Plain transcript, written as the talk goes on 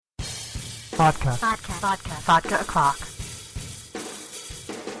Vodka. Vodka o'clock.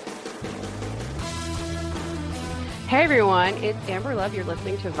 Hey everyone, it's Amber Love. You're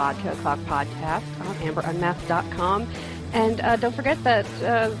listening to Vodka O'Clock podcast on AmberUnmasked.com. And don't forget that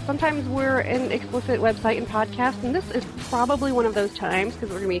sometimes we're an explicit website and podcast, and this is probably one of those times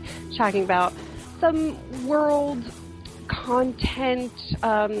because we're going to be talking about some world content,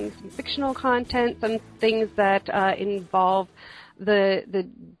 some fictional content, some things that involve the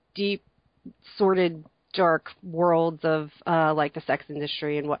deep, sordid, dark worlds of like the sex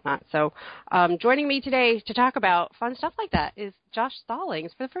industry and whatnot. So joining me today to talk about fun stuff like that is Josh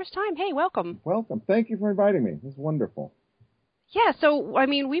Stallings for the first time. Hey, welcome. Welcome. Thank you for inviting me. This is wonderful. Yeah, so, I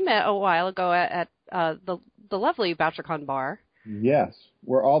mean, we met a while ago at the lovely BoucherCon bar. Yes,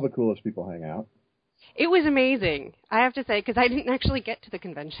 where all the coolest people hang out. It was amazing, I have to say, because I didn't actually get to the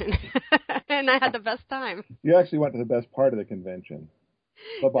convention, and I had the best time. You actually went to the best part of the convention,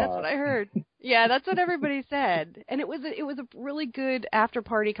 the bar. That's what I heard. Yeah, that's what everybody said. And it was a really good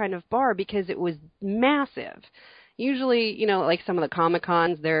after-party kind of bar because it was massive. Usually, you know, like some of the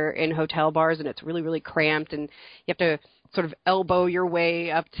Comic-Cons, they're in hotel bars, and it's really, really cramped, and you have to sort of elbow your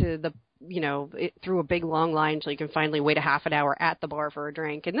way up to the, you know, through a big long line until you can finally wait a half an hour at the bar for a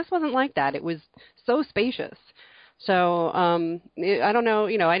drink. And this wasn't like that. It was so spacious. So I don't know,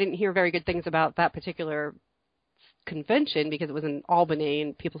 you know, I didn't hear very good things about that particular convention because it was in Albany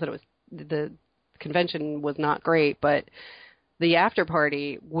and people said it was the convention was not great, but the after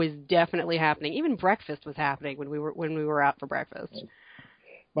party was definitely happening. Even breakfast was happening when we were out for breakfast.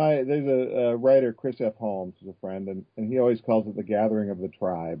 There's a writer, Chris F. Holmes, who's a friend, and he always calls it the gathering of the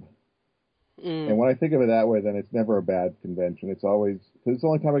tribe. And when I think of it that way, then it's never a bad convention. It's always, because it's the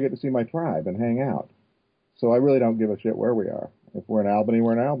only time I get to see my tribe and hang out. So I really don't give a shit where we are. If we're in Albany,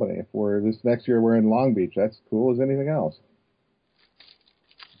 we're in Albany. If we're this next year, we're in Long Beach. That's cool as anything else.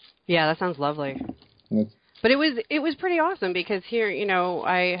 Yeah, that sounds lovely. But it was pretty awesome because here, you know,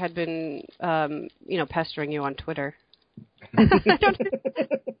 I had been, you know, pestering you on Twitter.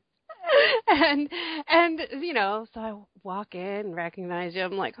 and you know, so I walk in and recognize you.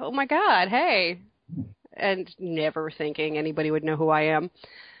 I'm like, oh my God, hey, and never thinking anybody would know who I am.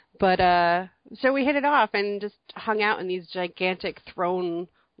 But so we hit it off and just hung out in these gigantic throne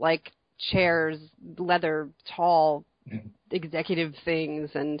like chairs, leather, tall executive things,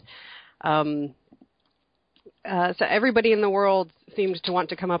 and so everybody in the world seemed to want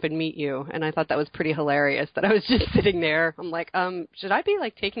to come up and meet you, and I thought that was pretty hilarious that I was just sitting there. I'm like, should I be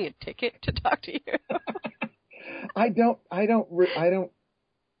like taking a ticket to talk to you? I don't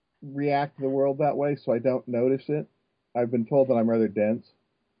react to the world that way, so I don't notice it. I've been told that I'm rather dense.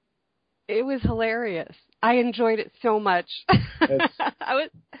 It was hilarious. I enjoyed it so much.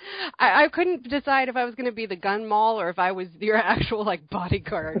 I couldn't decide if I was going to be the gun mall or if I was your actual like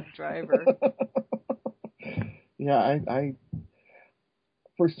bodyguard driver. Yeah, I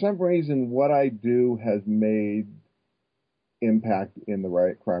for some reason, what I do has made impact in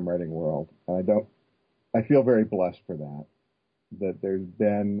the crime writing world, and I feel very blessed for that. That there's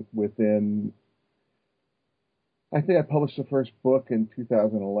been within, I think I published the first book in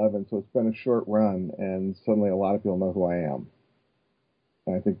 2011, so it's been a short run, and suddenly a lot of people know who I am.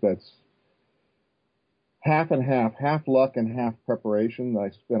 And I think that's half and half luck and half preparation. I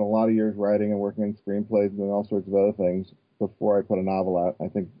spent a lot of years writing and working in screenplays and doing all sorts of other things before I put a novel out. I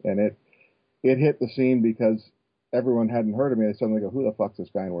think, and it hit the scene because everyone hadn't heard of me. They suddenly go, "Who the fuck's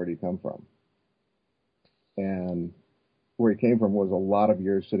this guy, and where did he come from?" And where he came from was a lot of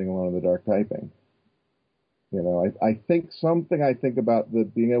years sitting alone in the dark typing. You know, I think something I think about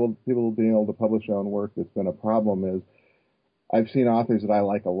people being able to publish their own work that's been a problem is I've seen authors that I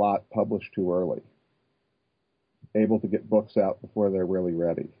like a lot publish too early, able to get books out before they're really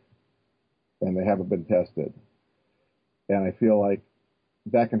ready, and they haven't been tested. And I feel like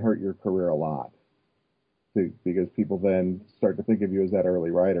that can hurt your career a lot, because people then start to think of you as that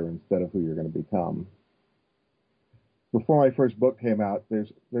early writer instead of who you're going to become. Before my first book came out,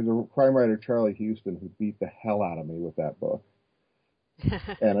 there's a crime writer, Charlie Houston, who beat the hell out of me with that book.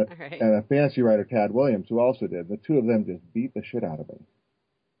 And a fantasy writer, Tad Williams, who also did. The two of them just beat the shit out of me.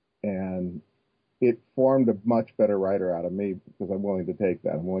 And it formed a much better writer out of me because I'm willing to take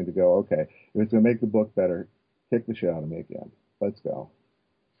that. I'm willing to go, okay, if it's going to make the book better, kick the shit out of me again. Let's go.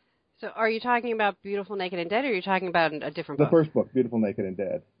 So are you talking about Beautiful, Naked, and Dead, or are you talking about a different book? The first book, Beautiful, Naked, and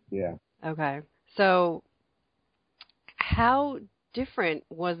Dead, yeah. Okay. So how different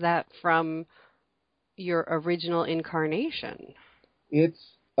was that from your original incarnation?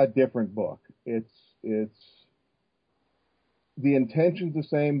 It's a different book. It's the intention's the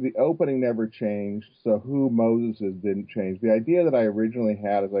same. The opening never changed. So who Moses is didn't change. The idea that I originally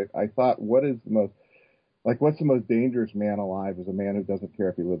had is I thought, what's the most dangerous man alive is a man who doesn't care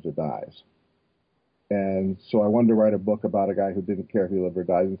if he lives or dies. And so I wanted to write a book about a guy who didn't care if he lived or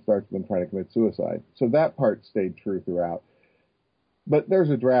died and starts with him trying to commit suicide. So that part stayed true throughout. But there's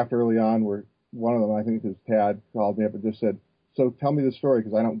a draft early on where one of them, I think it was Tad, called me up and just said, so tell me the story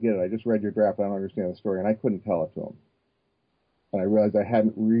because I don't get it. I just read your draft. I don't understand the story. And I couldn't tell it to him. And I realized I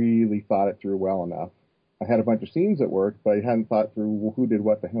hadn't really thought it through well enough. I had a bunch of scenes that worked, but I hadn't thought through who did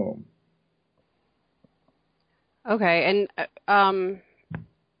what to whom. Okay, and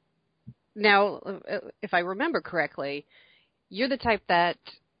now, if I remember correctly, you're the type that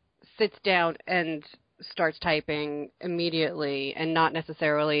sits down and starts typing immediately and not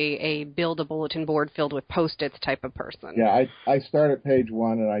necessarily a build a bulletin board filled with Post-its type of person. Yeah, I start at page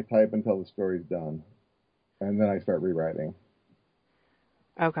 1 and I type until the story's done. And then I start rewriting.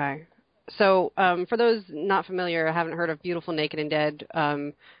 Okay. So for those not familiar, haven't heard of Beautiful, Naked, and Dead,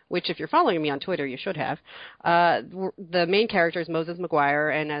 which if you're following me on Twitter, you should have, the main character is Moses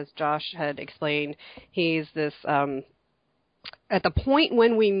McGuire, and as Josh had explained, he's this, at the point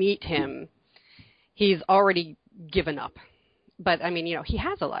when we meet him, he's already given up. But, I mean, he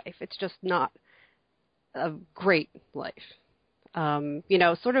has a life. It's just not a great life.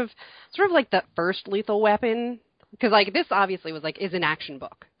 Sort of like the first Lethal Weapon. Because, this obviously was, is an action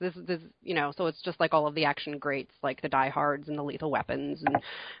book. This, so it's just like all of the action greats, like the Die Hards and the Lethal Weapons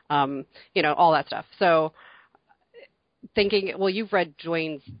and, all that stuff. So thinking, well, you've read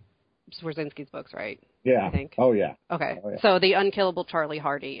Dwayne Swarzinski's books, right? Yeah. I think. Oh, yeah. Okay. Oh, yeah. So the unkillable Charlie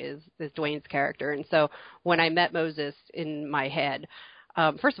Hardy is Dwayne's character. And so when I met Moses in my head,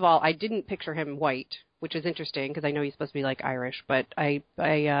 first of all, I didn't picture him white, which is interesting because I know he's supposed to be Irish, but I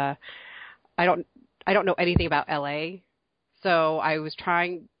don't know anything about LA. So I was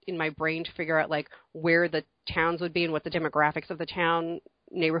trying in my brain to figure out where the towns would be and what the demographics of the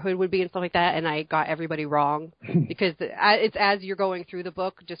neighborhood would be and stuff like that. And I got everybody wrong because it's as you're going through the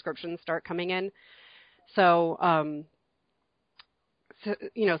book, descriptions start coming in. So,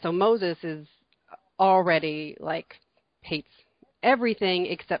 so Moses is already hates everything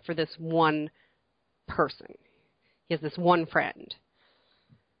except for this one person. He has this one friend.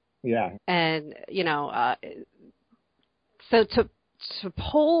 Yeah. And, so to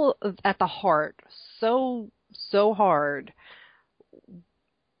pull at the heart so hard,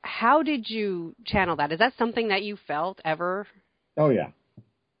 how did you channel that? Is that something that you felt ever? Oh, yeah.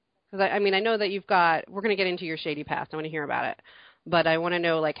 Because, I know that we're going to get into your shady past. I want to hear about it. But I want to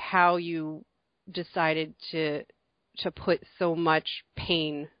know, how you decided to put so much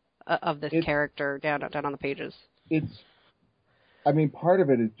pain of this character down on the pages. Part of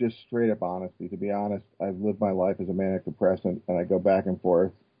it is just straight up honesty. To be honest, I've lived my life as a manic depressant, and I go back and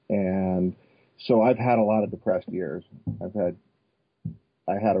forth. And so I've had a lot of depressed years.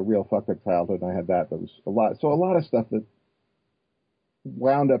 I had a real fucked up childhood, and I had that. That was a lot. So a lot of stuff that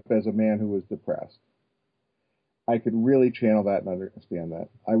wound up as a man who was depressed. I could really channel that and understand that.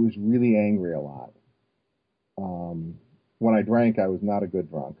 I was really angry a lot. When I drank, I was not a good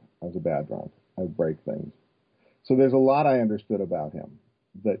drunk. I was a bad drunk. I would break things. So there's a lot I understood about him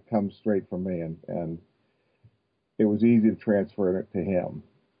that comes straight from me, and it was easy to transfer it to him.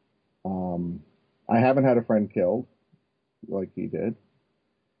 I haven't had a friend killed like he did,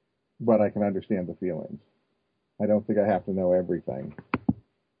 but I can understand the feelings. I don't think I have to know everything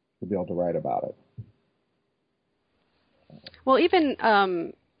to be able to write about it. Well, even,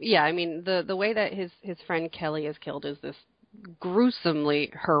 the way that his friend Kelly is killed is this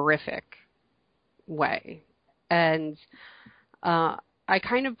gruesomely horrific way. And I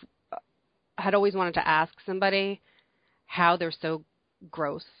kind of had always wanted to ask somebody how they're so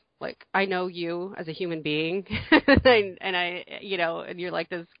gross. I know you as a human being, and and you're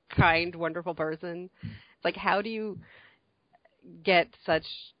this kind, wonderful person. It's how do you get such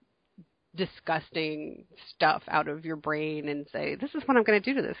disgusting stuff out of your brain and say, this is what I'm going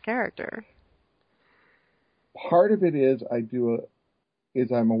to do to this character? Part of it is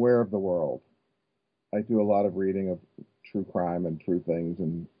I'm aware of the world. I do a lot of reading of true crime and true things,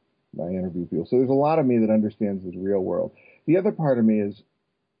 and I interview people. So there's a lot of me that understands this real world. The other part of me is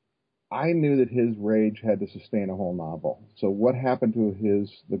I knew that his rage had to sustain a whole novel. So what happened to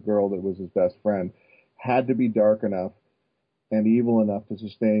the girl that was his best friend had to be dark enough and evil enough to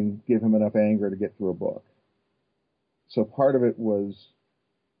give him enough anger to get through a book. So part of it was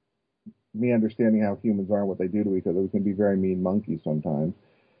me understanding how humans are and what they do to each other. We can be very mean monkeys sometimes.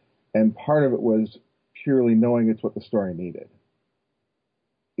 And part of it was purely knowing it's what the story needed.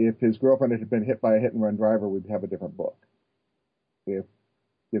 If his girlfriend had been hit by a hit-and-run driver, we'd have a different book. if,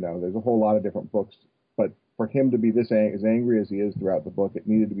 there's a whole lot of different books, but for him to be as angry as he is throughout the book, it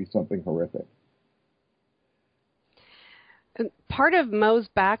needed to be something horrific. Part of Moe's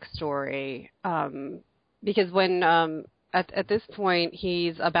backstory, because when at this point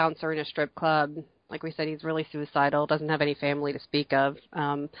he's a bouncer in a strip club, like we said, he's really suicidal, doesn't have any family to speak of,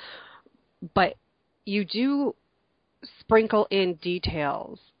 but you do sprinkle in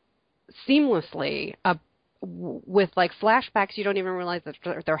details seamlessly with like flashbacks. You don't even realize that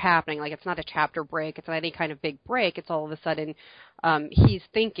they're happening. Like, it's not a chapter break, it's not any kind of big break. It's all of a sudden he's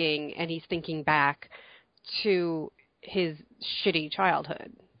thinking back to his shitty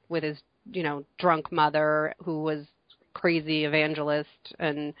childhood with his, drunk mother who was crazy evangelist,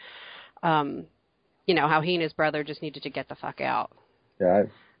 and how he and his brother just needed to get the fuck out. Yeah.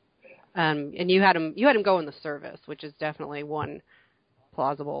 And you had him go in the service, which is definitely one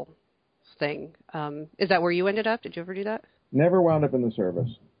plausible thing. Is that where you ended up? Did you ever do that? Never wound up in the service.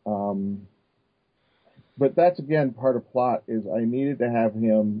 But that's, again, part of plot, is I needed to have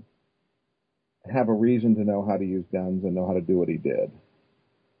him have a reason to know how to use guns and know how to do what he did.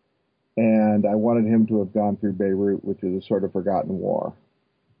 And I wanted him to have gone through Beirut, which is a sort of forgotten war.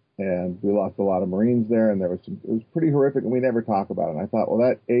 And we lost a lot of Marines there, and it was pretty horrific, and we never talk about it. And I thought, well,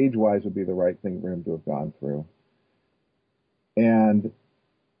 that age-wise would be the right thing for him to have gone through. And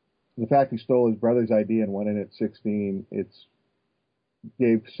the fact he stole his brother's ID and went in at 16,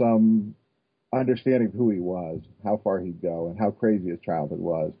 gave some understanding of who he was, how far he'd go, and how crazy his childhood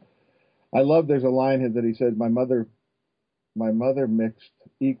was. I love, there's a line that he said, my mother mixed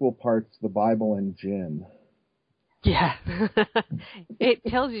equal parts the Bible and gin. Yeah. It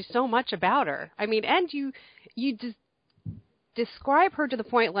tells you so much about her. I mean, and you just describe her to the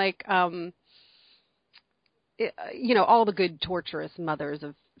point like, all the good torturous mothers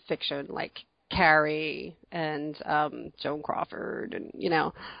of fiction, like Carrie and Joan Crawford, and,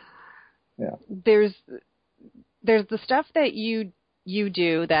 Yeah. There's the stuff that you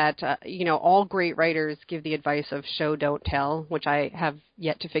do that, all great writers give the advice of show, don't tell, which I have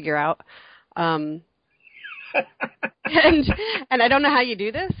yet to figure out. And I don't know how you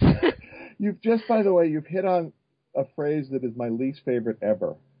do this. By the way, you've hit on a phrase that is my least favorite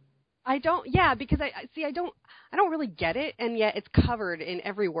ever. Because I don't really get it, and yet it's covered in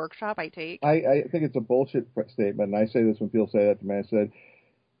every workshop I take. I think it's a bullshit statement, and I say this when people say that to me. I said,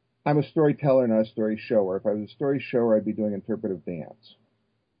 I'm a storyteller, not a story shower. If I was a story shower, I'd be doing interpretive dance.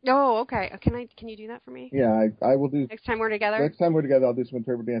 Oh, okay. Can you do that for me? Yeah, I will do. Next time we're together? Next time we're together, I'll do some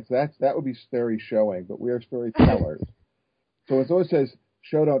interpretive dance. That would be story showing, but we are storytellers. So when someone says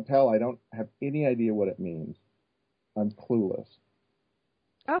show, don't tell, I don't have any idea what it means. I'm clueless.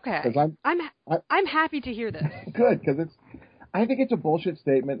 Okay. I'm happy to hear this. Good, because I think it's a bullshit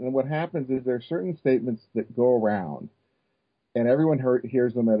statement, and what happens is there are certain statements that go around, and everyone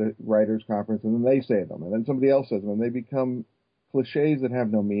hears them at a writer's conference, and then they say them, and then somebody else says them, and they become cliches that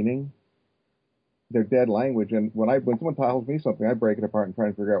have no meaning. They're dead language, and when someone tells me something, I break it apart and try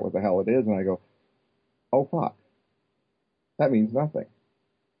and figure out what the hell it is, and I go, oh, fuck. That means nothing.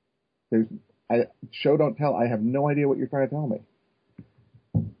 Show, don't tell. I have no idea what you're trying to tell me.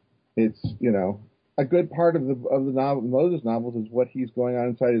 It's, a good part of the novel, Moses novels, is what he's going on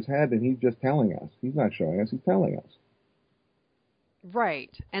inside his head, and he's just telling us. He's not showing us, he's telling us. Right.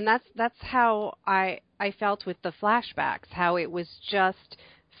 And that's how I felt with the flashbacks, how it was just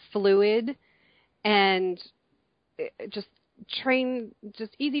fluid and just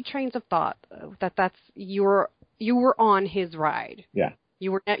easy trains of thought. You were on his ride. Yeah.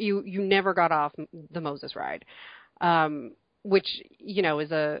 You never got off the Moses ride. Which,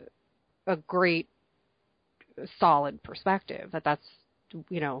 is a great solid perspective that's,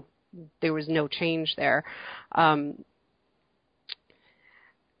 there was no change there.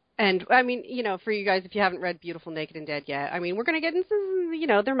 And, I mean, for you guys, if you haven't read Beautiful, Naked, and Dead yet, I mean, we're going to get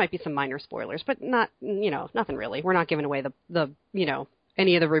into, there might be some minor spoilers, but not, nothing really. We're not giving away the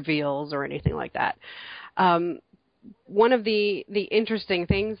any of the reveals or anything like that. One of the interesting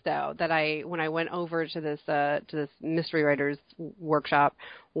things, though, that when I went over to this mystery writers workshop,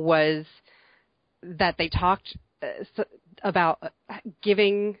 was that they talked about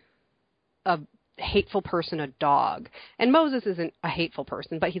giving a hateful person a dog. And Moses isn't a hateful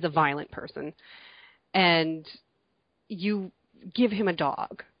person, but he's a violent person. And you give him a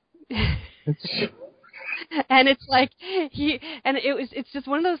dog. And it's like it's just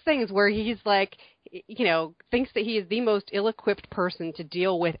one of those things where he's like, thinks that he is the most ill-equipped person to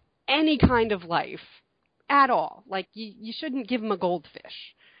deal with any kind of life at all. Like, you shouldn't give him a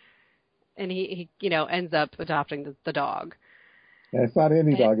goldfish. And he ends up adopting the dog. And it's not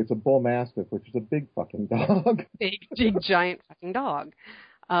any And dog, it's a bull mastiff, which is a big fucking dog. big, giant fucking dog.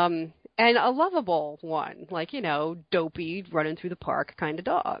 And a lovable one, like, dopey, running through the park kind of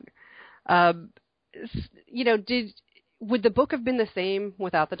dog. Um, would the book have been the same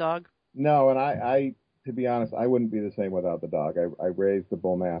without the dog? No, and I, to be honest, I wouldn't be the same without the dog. I raised the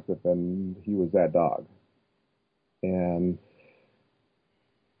bull mastiff, and he was that dog. And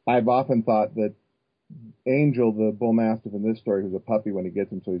I've often thought that Angel, the bull mastiff in this story, who's a puppy when he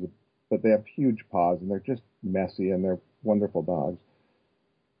gets him, but they have huge paws, and they're just messy, and they're wonderful dogs,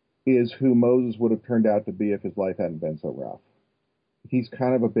 is who Moses would have turned out to be if his life hadn't been so rough. He's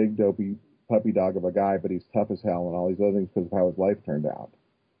kind of a big, dopey puppy dog of a guy, but he's tough as hell and all these other things because of how his life turned out.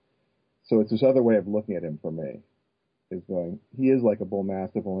 So it's this other way of looking at him for me, is going, he is like a bull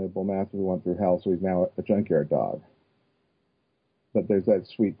mastiff, only a bull mastiff who went through hell, so he's now a junkyard dog. But there's that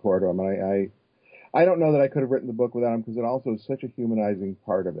sweet core to him, and I don't know that I could have written the book without him, because it also is such a humanizing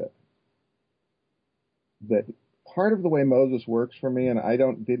part of it. That part of the way Moses works for me, and I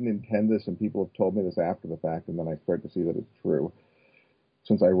didn't intend this, and people have told me this after the fact, and then I start to see that it's true.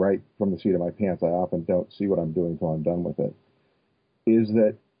 Since I write from the seat of my pants, I often don't see what I'm doing till I'm done with it, is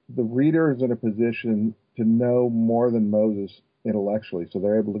that the reader is in a position to know more than Moses intellectually, so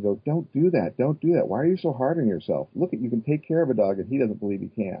they're able to go, don't do that, why are you so hard on yourself? Look, you can take care of a dog, and he doesn't believe he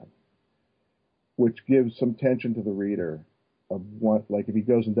can. Which gives some tension to the reader of what, like if he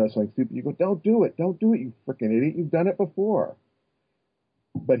goes and does something stupid, you go, don't do it, you freaking idiot, you've done it before.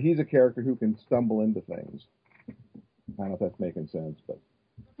 But he's a character who can stumble into things. I don't know if that's making sense, but.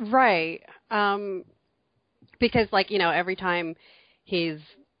 Right. Because, every time he's,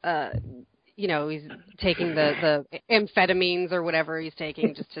 he's taking the amphetamines or whatever he's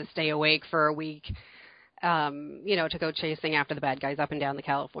taking just to stay awake for a week, to go chasing after the bad guys up and down the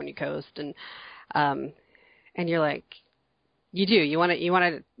California coast. And you're like, you want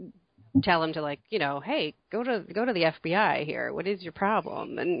to tell him to hey, go to the FBI here. What is your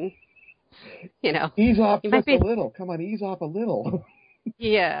problem? And, ease off just a little. Come on, ease off a little.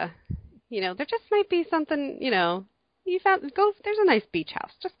 Yeah. There just might be something, you found, there's a nice beach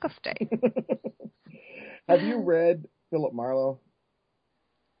house. Just go stay. Have you read Philip Marlowe?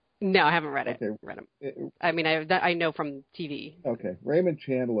 No, I haven't read it. Okay. Read him. I know from TV. Okay. Raymond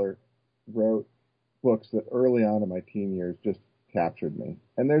Chandler wrote books that early on in my teen years just captured me.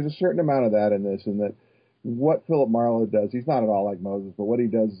 And there's a certain amount of that in this, in that what Philip Marlowe does, he's not at all like Moses, but what he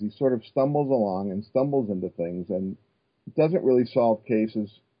does is he sort of stumbles along and stumbles into things and doesn't really solve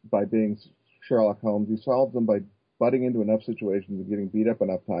cases by being Sherlock Holmes. He solves them by butting into enough situations and getting beat up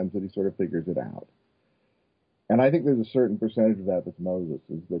enough times that he sort of figures it out. And I think there's a certain percentage of that's Moses,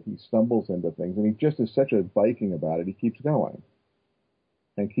 is that he stumbles into things, and he just is such a Viking about it. He keeps going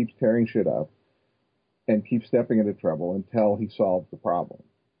and keeps tearing shit up and keeps stepping into trouble until he solves the problem.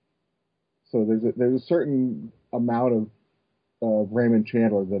 So there's a certain amount of Raymond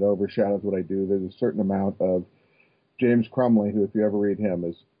Chandler that overshadows what I do. There's a certain amount of James Crumley, who, if you ever read him,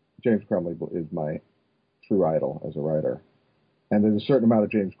 James Crumley is my true idol as a writer. And there's a certain amount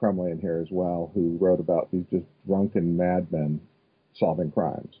of James Crumley in here as well, who wrote about these just drunken madmen solving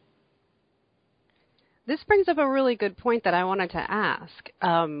crimes. This brings up a really good point that I wanted to ask.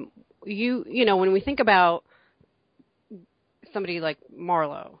 When we think about somebody like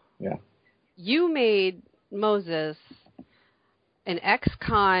Marlowe, yeah, you made Moses an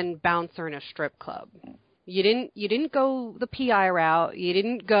ex-con bouncer in a strip club. You didn't go the PI route. You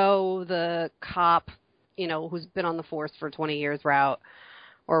didn't go the cop, who's been on the force for 20 years route,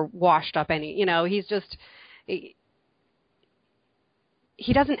 or washed up any. He's just he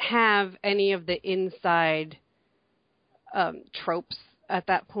doesn't have any of the inside tropes at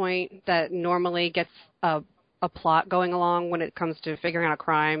that point that normally gets a plot going along when it comes to figuring out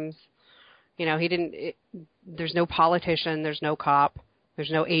crimes. He didn't. There's no politician. There's no cop. There's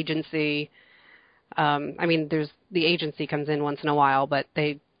no agency. There's the agency comes in once in a while, but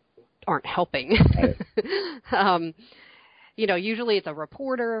they aren't helping. Right. Usually it's a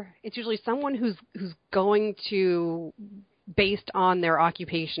reporter. It's usually someone who's going to, based on their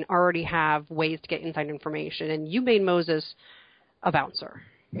occupation, already have ways to get inside information. And you made Moses a bouncer.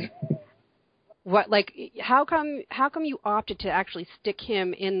 How come you opted to actually stick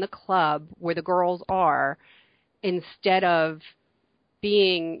him in the club where the girls are instead of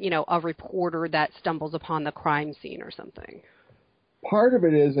being, a reporter that stumbles upon the crime scene or something? Part of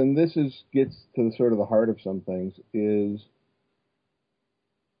it is, and this gets to the sort of the heart of some things, is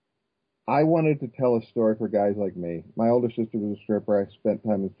I wanted to tell a story for guys like me. My older sister was a stripper. I spent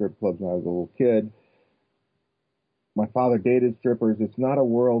time in strip clubs when I was a little kid. My father dated strippers. It's not a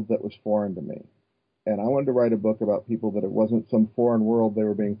world that was foreign to me. And I wanted to write a book about people that it wasn't some foreign world they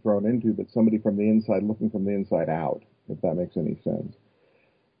were being thrown into, but somebody from the inside looking from the inside out, if that makes any sense.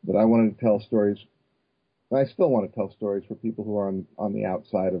 That I wanted to tell stories, and I still want to tell stories for people who are on the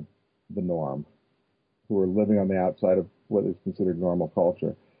outside of the norm, who are living on the outside of what is considered normal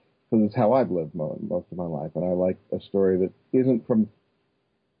culture. Because it's how I've lived most of my life. And I like a story that isn't from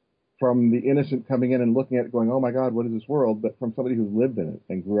the innocent coming in and looking at it going, oh my God, what is this world? But from somebody who's lived in it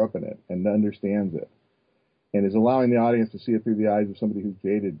and grew up in it and understands it and is allowing the audience to see it through the eyes of somebody who's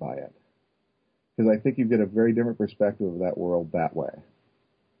jaded by it. Because I think you get a very different perspective of that world that way.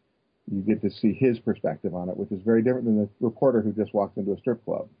 You get to see his perspective on it, which is very different than the reporter who just walks into a strip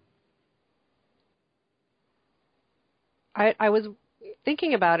club. I was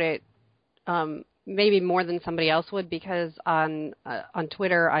thinking about it maybe more than somebody else would, because on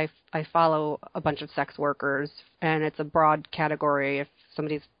Twitter I follow a bunch of sex workers, and it's a broad category. If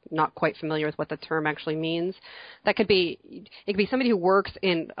somebody's not quite familiar with what the term actually means, it could be somebody who works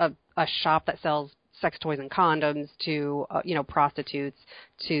in a shop that sells sex toys and condoms to prostitutes,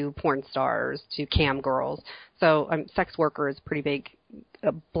 to porn stars, to cam girls. So sex worker is a pretty big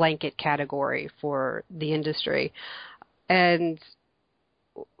blanket category for the industry. And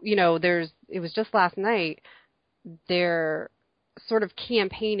it was just last night, they're sort of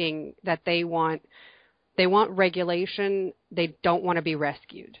campaigning that they want regulation. They don't want to be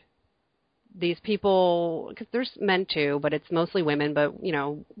rescued. These people, because there's men too, but it's mostly women, but,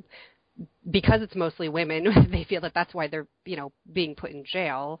 because it's mostly women, they feel that that's why they're, being put in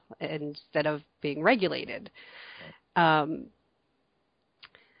jail instead of being regulated. I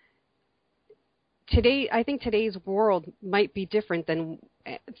think today's world might be different than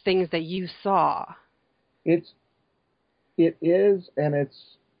things that you saw. It is, and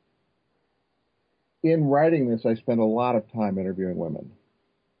it's, in writing this, I spend a lot of time interviewing women.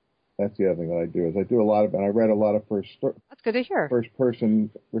 That's the other thing that I do, is I do a lot of, and I read a lot of That's good to hear.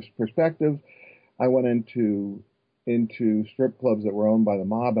 first-person perspectives. I went into strip clubs that were owned by the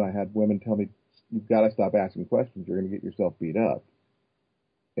mob, and I had women tell me, you've got to stop asking questions. You're going to get yourself beat up.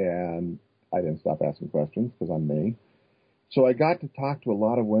 And I didn't stop asking questions because I'm me. So I got to talk to a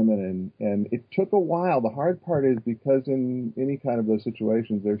lot of women, and it took a while. The hard part is because in any kind of those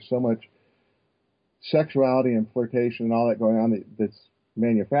situations, there's so much sexuality and flirtation and all that going on that's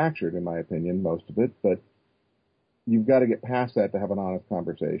manufactured, in my opinion, most of it. But you've got to get past that to have an honest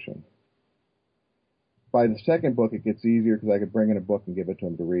conversation. By the second book, it gets easier because I could bring in a book and give it to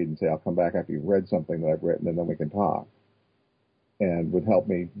them to read and say, I'll come back after you've read something that I've written, and then we can talk. And would help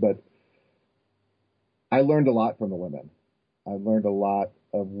me. But I learned a lot from the women. I learned a lot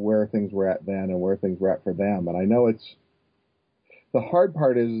of where things were at then and where things were at for them. And I know the hard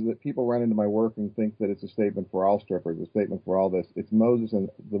part is that people run into my work and think that it's a statement for all strippers, a statement for all this. It's Moses and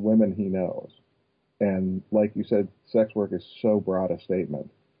the women he knows. And like you said, sex work is so broad a statement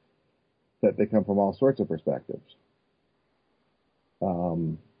that they come from all sorts of perspectives.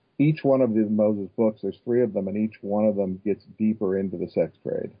 Each one of the Moses books, there's 3 of them, and each one of them gets deeper into the sex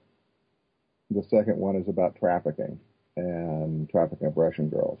trade. The second one is about trafficking and trafficking of Russian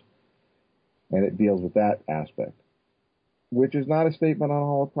girls. And it deals with that aspect, which is not a statement on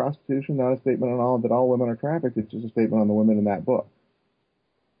all of prostitution, not a statement on all that all women are trafficked. It's just a statement on the women in that book.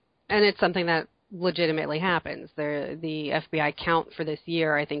 And it's something that legitimately happens. The FBI count for this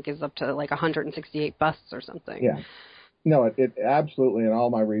year, I think, is up to like 168 busts or something. Yeah. No, it absolutely, in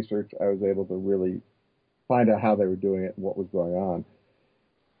all my research, I was able to really find out how they were doing it and what was going on.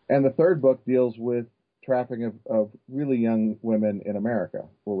 And the third book deals with trafficking of really young women in America,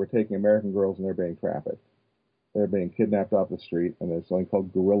 where we're taking American girls and they're being trafficked. They're being kidnapped off the street, and there's something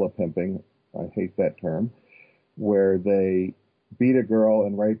called guerrilla pimping. I hate that term, where they beat a girl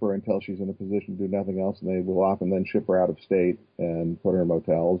and rape her until she's in a position to do nothing else, and they will often then ship her out of state and put her in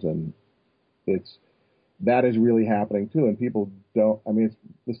motels. And that is really happening too, and people don't. I mean,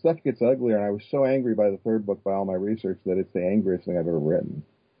 the stuff gets uglier, and I was so angry by the third book, by all my research, that it's the angriest thing I've ever written.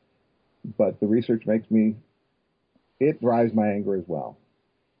 But the research it drives my anger as well,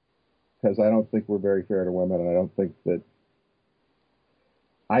 because I don't think we're very fair to women, and I don't think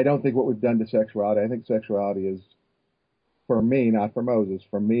what we've done to sexuality. I think sexuality is, for me, not for Moses,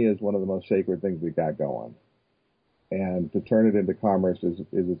 for me, is one of the most sacred things we've got going. And to turn it into commerce has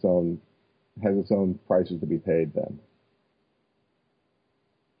its own prices to be paid then.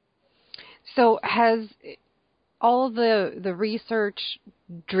 So has all of the research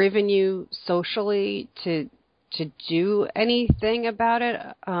driven you socially to do anything about it?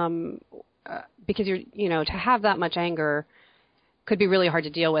 Because to have that much anger could be really hard to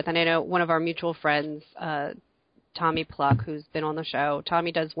deal with. And I know one of our mutual friends Tommy Pluck, who's been on the show.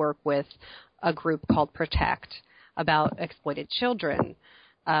 Tommy does work with a group called Protect about exploited children.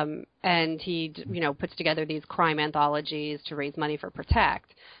 And he, puts together these crime anthologies to raise money for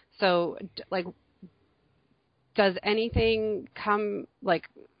Protect. So, does anything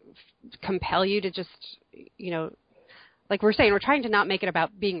compel you to just, like we're saying, we're trying to not make it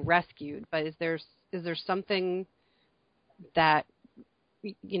about being rescued, but is there something that,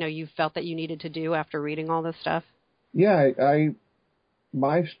 you felt that you needed to do after reading all this stuff? Yeah,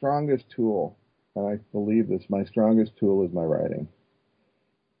 my strongest tool, and I believe this, my strongest tool is my writing.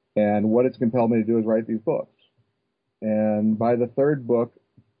 And what it's compelled me to do is write these books. And by the third book,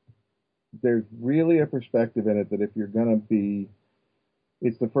 there's really a perspective in it that if you're going to be,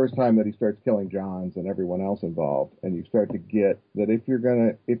 it's the first time that he starts killing Johns and everyone else involved, and you start to get that if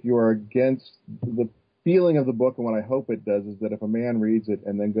you are against the feeling of the book, and what I hope it does is that if a man reads it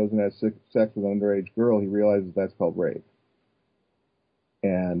and then goes and has sex with an underage girl, he realizes that's called rape.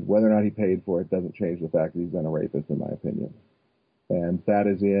 And whether or not he paid for it doesn't change the fact that he's been a rapist, in my opinion. And that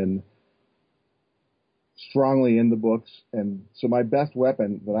is strongly in the books. And so my best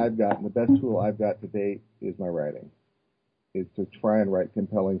weapon that I've got, and the best tool I've got to date, is my writing. Is to try and write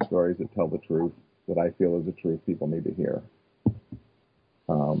compelling stories that tell the truth, that I feel is the truth people need to hear.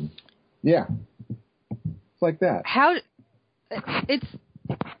 Yeah. It's like that. It's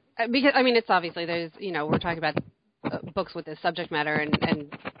because, it's obviously there's, we're talking about books with this subject matter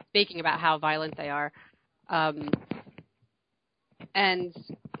and speaking about how violent they are. And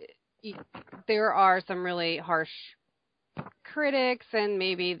there are some really harsh critics, and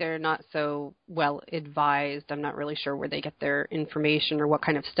maybe they're not so well advised. I'm not really sure where they get their information or what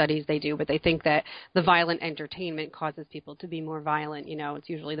kind of studies they do, but they think that the violent entertainment causes people to be more violent. It's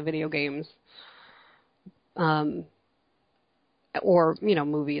usually the video games, or,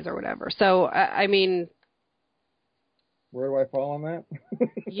 movies or whatever. So, where do I fall on that?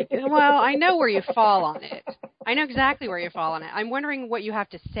 Well, I know where you fall on it. I know exactly where you fall on it. I'm wondering what you have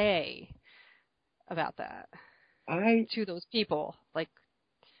to say about that to those people.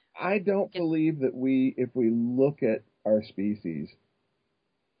 I don't believe that if we look at our species,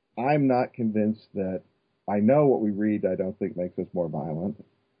 I'm not convinced that I know what we read, I don't think makes us more violent.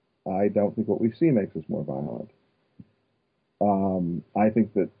 I don't think what we see makes us more violent. I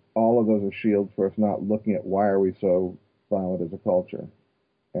think that all of those are shields for us not looking at why are we so violent as a culture.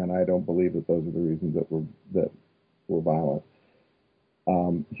 And I don't believe that those are the reasons that we're violent.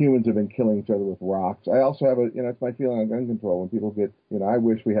 Humans have been killing each other with rocks. I also have it's my feeling on gun control. When people get, I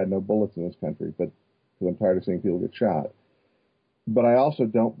wish we had no bullets in this country, because I'm tired of seeing people get shot. But I also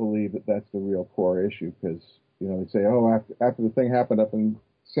don't believe that that's the real core issue, because, they say, after the thing happened up in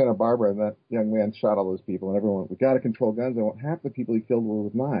Santa Barbara and that young man shot all those people and everyone, we got to control guns. I want half the people he killed were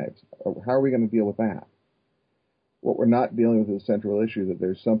with knives. How are we going to deal with that? What we're not dealing with is the central issue, that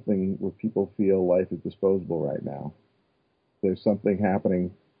there's something where people feel life is disposable right now. There's something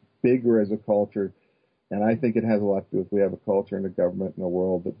happening bigger as a culture, and I think it has a lot to do with we have a culture and a government and a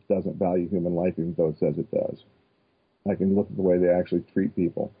world that doesn't value human life, even though it says it does. I can look at the way they actually treat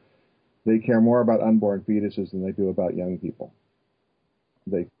people. They care more about unborn fetuses than they do about young people.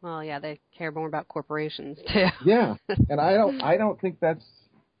 They care more about corporations too. Yeah, and I don't think that's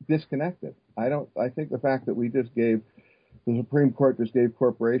disconnected. I think the fact that the Supreme Court just gave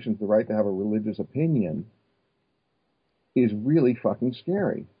corporations the right to have a religious opinion is really fucking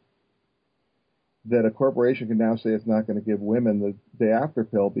scary. That a corporation can now say it's not going to give women the day after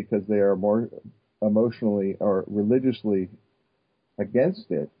pill because they are more emotionally or religiously against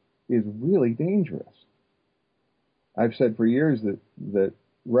it is really dangerous. I've said for years that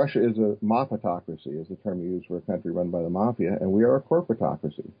Russia is a mafia-tocracy, is the term used for a country run by the mafia, and we are a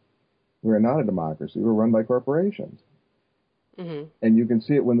corporatocracy. We are not a democracy. We're run by corporations. Mm-hmm. And you can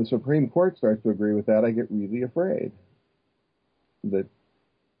see it when the Supreme Court starts to agree with that. I get really afraid.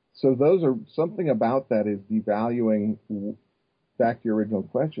 So those are something about that is devaluing, back to your original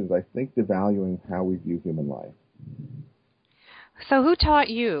questions, I think devaluing how we view human life. So who taught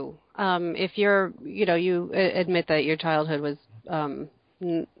you? If you admit that your childhood was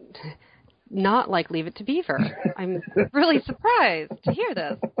not like Leave It to Beaver. I'm really surprised to hear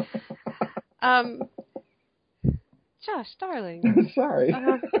this. Josh, darling. Sorry.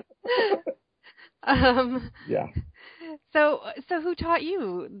 Yeah. So who taught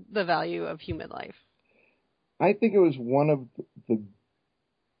you the value of human life? I think it was one of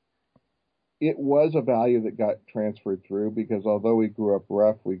it was a value that got transferred through, because although we grew up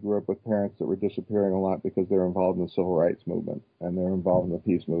rough, we grew up with parents that were disappearing a lot because they were involved in the civil rights movement and they were involved in the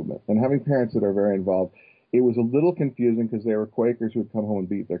peace movement. And having parents that are very involved, it was a little confusing because they were Quakers who would come home and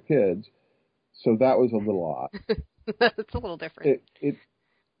beat their kids. So that was a little odd. That's a little different.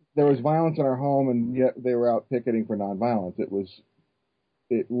 There was violence in our home, and yet they were out picketing for nonviolence.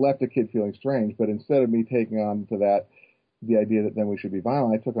 It left a kid feeling strange, but instead of me taking on to that, the idea that then we should be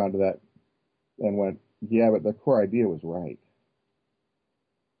violent, I took on to that and went, yeah, but the core idea was right.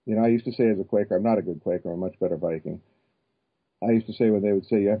 You know, I used to say as a Quaker, I'm not a good Quaker, I'm a much better Viking. I used to say when they would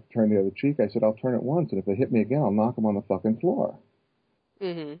say, you have to turn the other cheek, I said, I'll turn it once, and if they hit me again, I'll knock them on the fucking floor.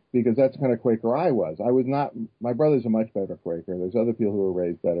 Mm-hmm. Because that's the kind of Quaker I was. I was not, my brother's a much better Quaker. There's other people who were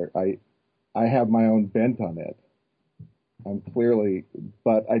raised better. I have my own bent on it.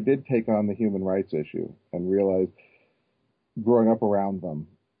 But I did take on the human rights issue and realized growing up around them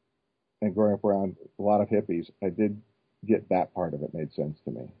and growing up around a lot of hippies, I did get that part of it made sense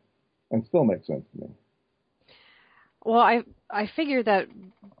to me and still makes sense to me. Well, I figure that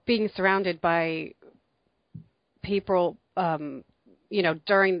being surrounded by people, you know,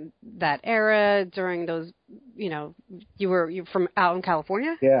 during that era, during those, you know, you from out in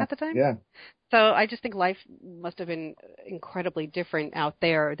California at the time? Yeah. So I just think life must have been incredibly different out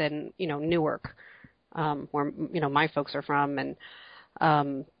there than, you know, Newark, where, you know, my folks are from. And,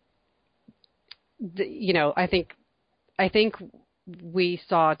 you know, I think we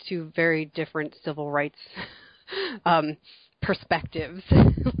saw two very different civil rights perspectives.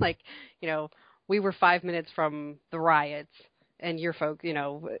 Like, you know, we were 5 minutes from the riots, and your folks, you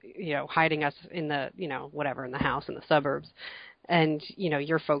know, hiding us in the, you know, whatever, in the house in the suburbs, and, you know,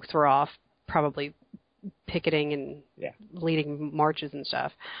 your folks were off probably picketing and leading marches and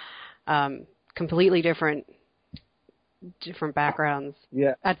stuff. Completely different backgrounds.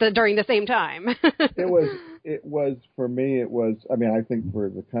 Yeah. During the same time. It was for me. I mean, I think for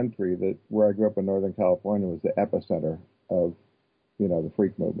the country, that where I grew up in Northern California was the epicenter of, you know, the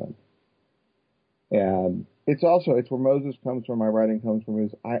freak movement. And it's where Moses comes from, my writing comes from,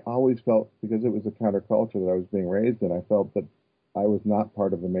 is I always felt, because it was a counterculture that I was being raised in, I felt that I was not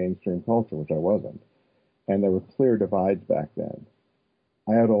part of the mainstream culture, which I wasn't. And there were clear divides back then.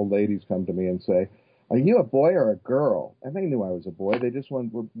 I had old ladies come to me and say, are you a boy or a girl? And they knew I was a boy. They just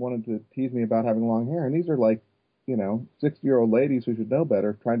wanted to tease me about having long hair. And these are like, you know, 60-year-old ladies who should know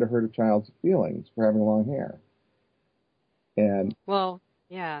better, trying to hurt a child's feelings for having long hair. And well,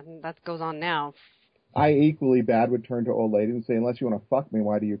 yeah, that goes on now. I equally bad would turn to old ladies and say, unless you want to fuck me,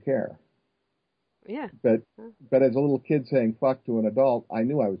 why do you care? Yeah. But as a little kid saying fuck to an adult, I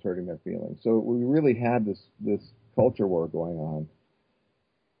knew I was hurting their feelings. So we really had this culture war going on.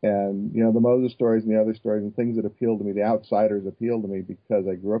 And, you know, the Moses stories and the other stories and things that appealed to me, the outsiders appealed to me because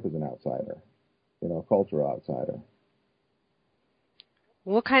I grew up as an outsider, you know, a cultural outsider.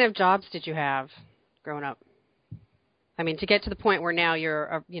 What kind of jobs did you have growing up? I mean, to get to the point where now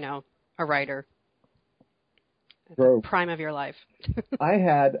you're, a writer. The prime of your life. I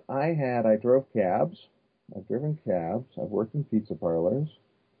drove cabs. I've driven cabs. I've worked in pizza parlors.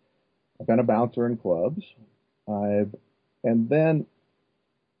 I've been a bouncer in clubs. And then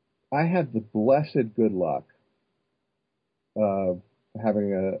I had the blessed good luck of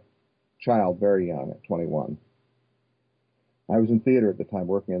having a child very young at 21. I was in theater at the time,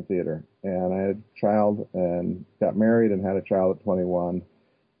 working in theater, and I had a child and got married and had a child at 21.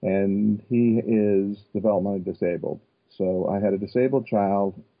 And he is developmentally disabled. So I had a disabled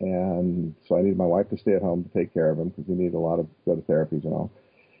child, and so I needed my wife to stay at home to take care of him because he needed go to therapies and all.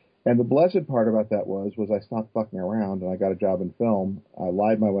 And the blessed part about that was I stopped fucking around and I got a job in film. I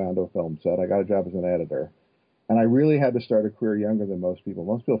lied my way onto a film set. I got a job as an editor. And I really had to start a career younger than most people.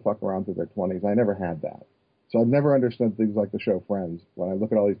 Most people fuck around through their 20s. I never had that. So I've never understood things like the show Friends. When I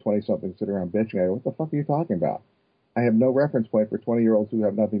look at all these 20-somethings sitting around bitching, I go, what the fuck are you talking about? I have no reference point for 20-year-olds who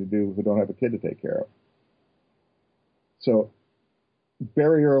have nothing to do, who don't have a kid to take care of. So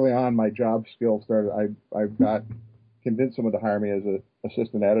very early on, my job skills started. I got convinced someone to hire me as an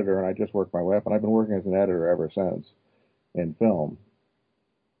assistant editor, and I just worked my way up. And I've been working as an editor ever since in film.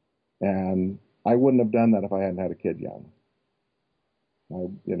 And I wouldn't have done that if I hadn't had a kid young.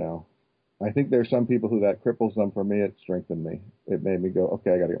 I think there's some people who that cripples them. For me, it strengthened me. It made me go,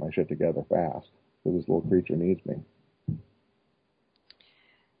 okay, I got to get my shit together fast because this little creature needs me.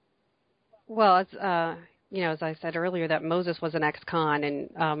 Well, it's, as I said earlier, that Moses was an ex-con,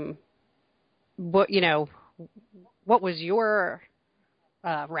 and what was your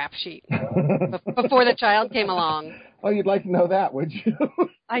rap sheet before the child came along? Oh, you'd like to know that, would you?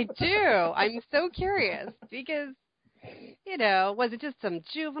 I do. I'm so curious because, was it just some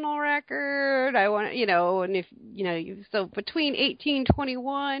juvenile record? I want, and if, so between 18 and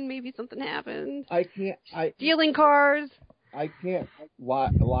 21, maybe something happened. Stealing cars. I can't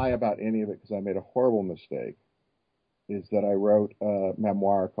lie about any of it because I made a horrible mistake, is that I wrote a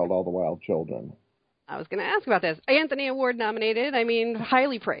memoir called All the Wild Children. I was going to ask about this. Anthony Award nominated. I mean,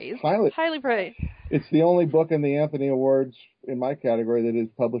 highly praised. Highly praised. It's the only book in the Anthony Awards in my category that is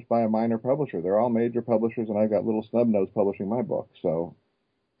published by a minor publisher. They're all major publishers, and I've got little snub nose publishing my book. So,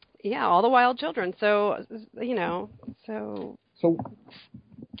 yeah, all the wild children. So, you know, so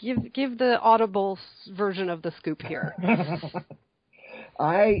give the Audible version of the scoop here.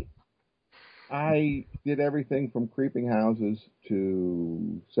 I did everything from creeping houses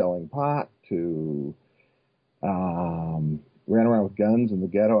to selling pot to ran around with guns in the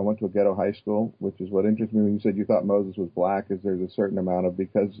ghetto. I went to a ghetto high school, which is what interests me when you said you thought Moses was black, is there's a certain amount of,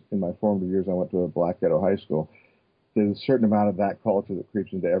 because in my formative years I went to a black ghetto high school, there's a certain amount of that culture that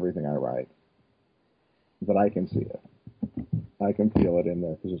creeps into everything I write. But I can see it. I can feel it in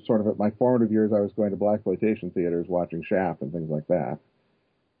there, because it's sort of, at my formative years I was going to blaxploitation theaters watching Shaft and things like that.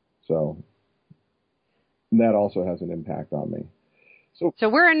 So that also has an impact on me. So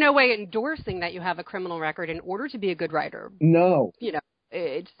we're in no way endorsing that you have a criminal record in order to be a good writer. No. You know,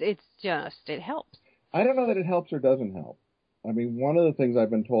 it's just, it helps. I don't know that it helps or doesn't help. I mean, one of the things I've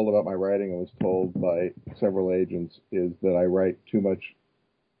been told about my writing, and was told by several agents, is that I write too much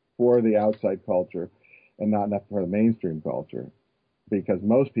for the outside culture and not enough for the mainstream culture, because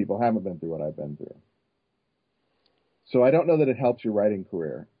most people haven't been through what I've been through. So I don't know that it helps your writing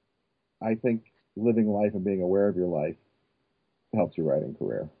career. I think living life and being aware of your life helps your writing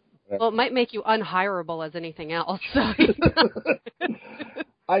career. Well, it might make you unhireable as anything else. So.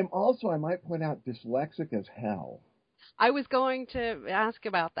 I'm also, I might point out, dyslexic as hell. I was going to ask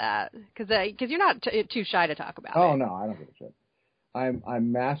about that, because you're not too shy to talk about it. Oh, no, I don't give a shit.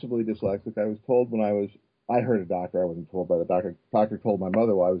 I'm massively dyslexic. I was told I heard a doctor, I wasn't told by the doctor. The doctor told my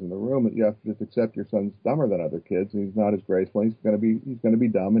mother while I was in the room that you have to just accept your son's dumber than other kids, and he's not as graceful. He's going to be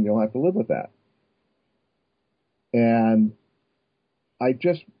dumb, and you'll have to live with that. And I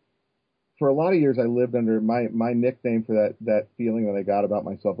just, for a lot of years, I lived under my nickname for that feeling that I got about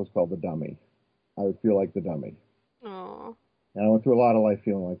myself was called the dummy. I would feel like the dummy. Aww. And I went through a lot of life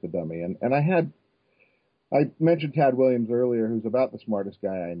feeling like the dummy. And I mentioned Tad Williams earlier, who's about the smartest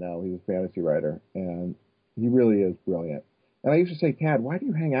guy I know. He's a fantasy writer, and he really is brilliant. And I used to say, Tad, why do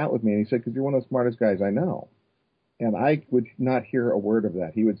you hang out with me? And he said, because you're one of the smartest guys I know. And I would not hear a word of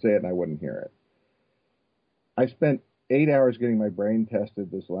that. He would say it, and I wouldn't hear it. I spent 8 hours getting my brain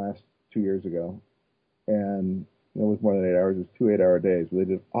tested this last 2 years ago, and it was more than 8 hours. It was 2 8-hour days. They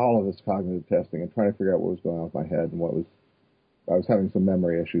did all of this cognitive testing and trying to figure out what was going on with my head and I was having some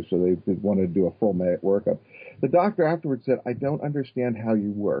memory issues, so they wanted to do a full workup. The doctor afterwards said, I don't understand how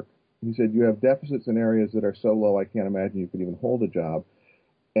you work. He said, you have deficits in areas that are so low I can't imagine you could even hold a job,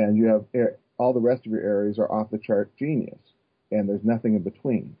 and you have all the rest of your areas are off the chart genius, and there's nothing in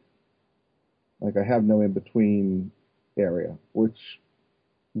between. Like, I have no in between area, which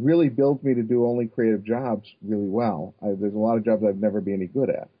really builds me to do only creative jobs really well. There's a lot of jobs I've never been any good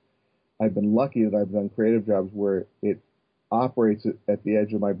at. I've been lucky that I've done creative jobs where it operates at the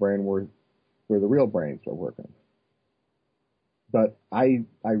edge of my brain where the real brains are working. But I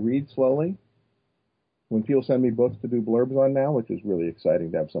read slowly. When people send me books to do blurbs on now, which is really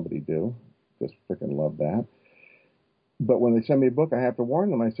exciting to have somebody do, just freaking love that. But when they send me a book, I have to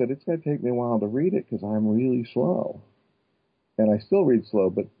warn them. I said, it's going to take me a while to read it because I'm really slow. And I still read slow,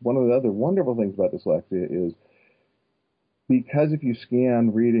 but one of the other wonderful things about dyslexia is because if you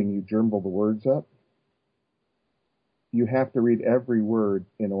scan reading, you jumble the words up, you have to read every word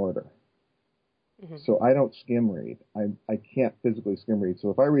in order. Mm-hmm. So I don't skim read. I can't physically skim read.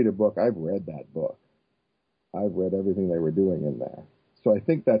 So if I read a book, I've read that book. I've read everything they were doing in there. So I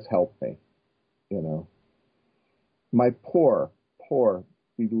think that's helped me, you know. My poor,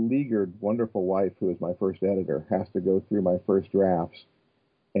 beleaguered, wonderful wife, who is my first editor, has to go through my first drafts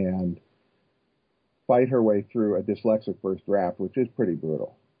and fight her way through a dyslexic first draft, which is pretty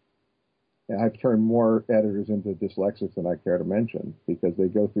brutal. And I've turned more editors into dyslexics than I care to mention because they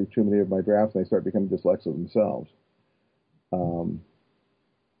go through too many of my drafts and they start becoming dyslexic themselves.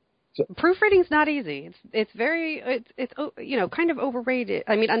 So proofreading's not easy. It's very you know, kind of overrated.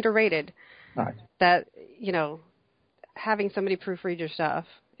 I mean, underrated. Right. That, you know, having somebody proofread your stuff,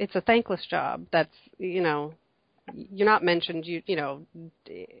 it's a thankless job. That's, you know, you're not mentioned, you know,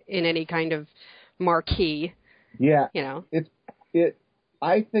 in any kind of marquee. Yeah. You know,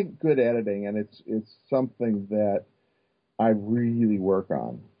 I think good editing, and it's something that I really work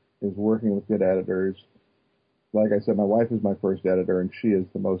on, is working with good editors. Like I said, my wife is my first editor, and she is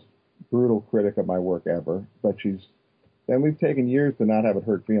the most brutal critic of my work ever. But and we've taken years to not have it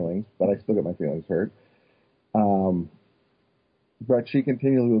hurt feelings, but I still get my feelings hurt. But she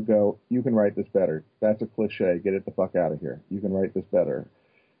continually will go, you can write this better. That's a cliche. Get it the fuck out of here. You can write this better.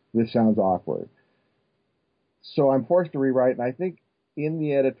 This sounds awkward. So I'm forced to rewrite, and I think in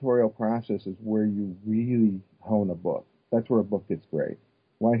the editorial process is where you really hone a book. That's where a book gets great.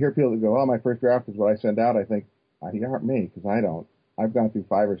 When I hear people that go, "Oh, my first draft is what I send out," I think, "You aren't me, because I don't. I've gone through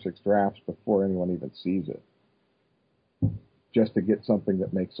 5 or 6 drafts before anyone even sees it, just to get something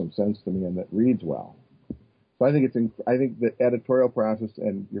that makes some sense to me and that reads well." So I think I think the editorial process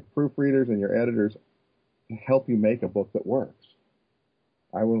and your proofreaders and your editors help you make a book that works.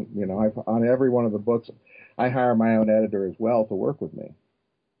 I will, on every one of the books, I hire my own editor as well to work with me,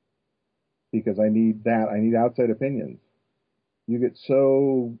 because I need that. I need outside opinions. You get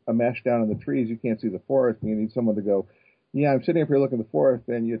so enmeshed down in the trees, you can't see the forest, and you need someone to go, "Yeah, I'm sitting up here looking at the forest,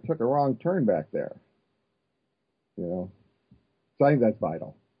 and you took a wrong turn back there." So I think that's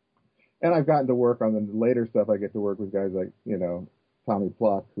vital. And I've gotten to work on the later stuff. I get to work with guys like, Tommy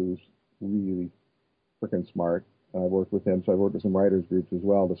Pluck, who's really freaking smart. I've worked with him, so I've worked with some writers groups as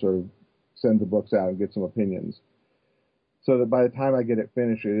well to sort of send the books out and get some opinions, so that by the time I get it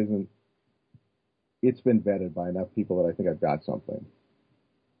finished, it's been vetted by enough people that I think I've got something.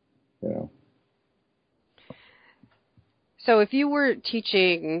 So if you were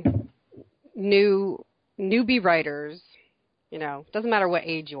teaching newbie writers, doesn't matter what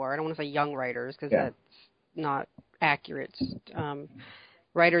age you are. I don't want to say young writers, because that's not accurate.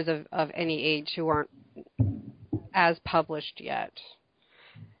 Writers of any age who aren't as published yet.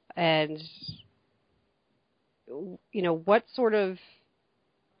 And, what sort of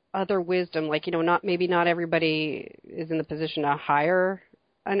other wisdom, maybe not everybody is in the position to hire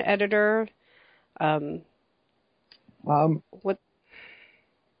an editor. What?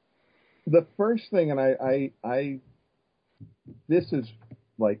 The first thing, and I this is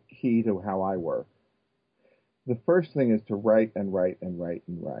like key to how I work. The first thing is to write and write and write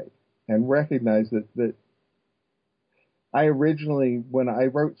and write, and recognize that I originally, when I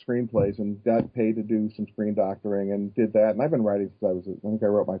wrote screenplays and got paid to do some screen doctoring and did that, and I've been writing since I think I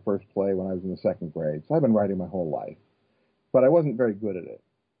wrote my first play when I was in the 2nd grade, so I've been writing my whole life. But I wasn't very good at it.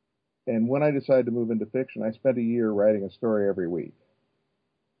 And when I decided to move into fiction, I spent a year writing a story every week.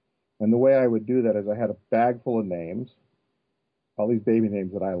 And the way I would do that is I had a bag full of names, all these baby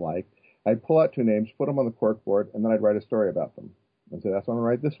names that I liked. I'd pull out 2 names, put them on the corkboard, and then I'd write a story about them. And say, that's what I'm going to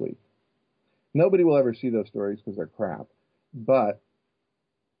write this week. Nobody will ever see those stories because they're crap. But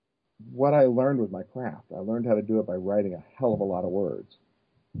what I learned was my craft. I learned how to do it by writing a hell of a lot of words.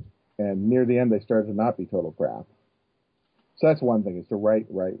 And near the end, they started to not be total crap. So that's one thing, is to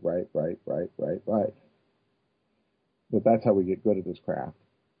write. But that's how we get good at this craft.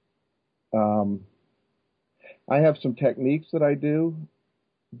 I have some techniques that I do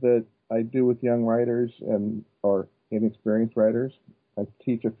with young writers or inexperienced writers. I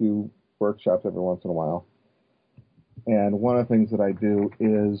teach a few workshops every once in a while. And one of the things that I do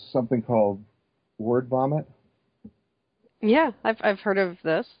is something called word vomit. Yeah, I've heard of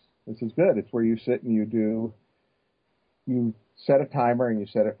this. This is good. It's where you sit and you set a timer and you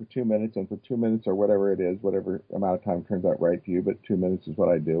set it for 2 minutes, and for 2 minutes or whatever it is, whatever amount of time turns out right to you, but 2 minutes is what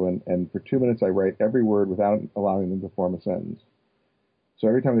I do. And for 2 minutes I write every word without allowing them to form a sentence. So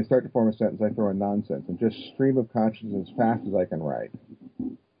every time they start to form a sentence, I throw in nonsense and just stream of consciousness as fast as I can write.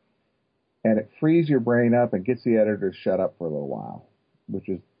 And it frees your brain up and gets the editor to shut up for a little while, which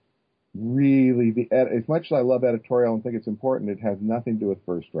is really as much as I love editorial and think it's important, it has nothing to do with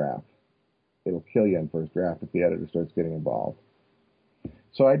first draft. It'll kill you in first draft if the editor starts getting involved.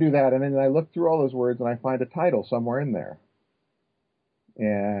 So I do that, and then I look through all those words and I find a title somewhere in there.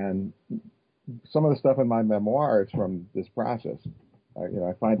 And some of the stuff in my memoir is from this process.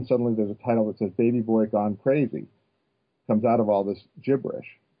 I find suddenly there's a title that says "Baby Boy Gone Crazy," comes out of all this gibberish.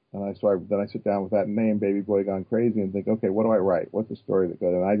 And then I sit down with that name, Baby Boy Gone Crazy, and think, okay, what do I write? What's the story that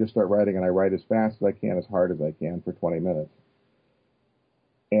goes? And I just start writing, and I write as fast as I can, as hard as I can for 20 minutes.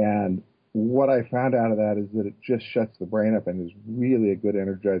 And what I found out of that is that it just shuts the brain up and is really a good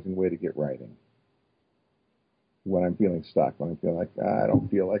energizing way to get writing. When I'm feeling stuck, when I'm feeling like, I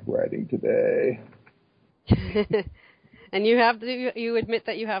don't feel like writing today. And you admit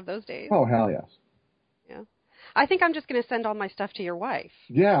that you have those days. Oh, hell yes. Yeah. I think I'm just going to send all my stuff to your wife.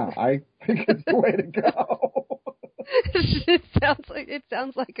 Yeah, I think it's the way to go. It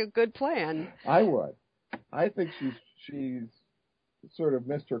sounds like a good plan. I would. I think she's sort of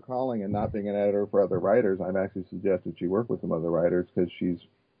missed her calling in not being an editor for other writers. I've actually suggested she work with some other writers because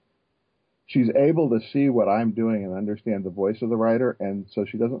she's able to see what I'm doing and understand the voice of the writer, and so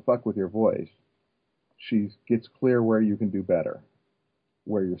she doesn't fuck with your voice. She gets clear where you can do better,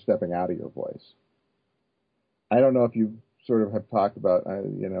 where you're stepping out of your voice. I don't know if you sort of have talked about,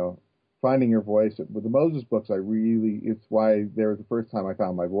 finding your voice. With the Moses books, it's why they were the first time I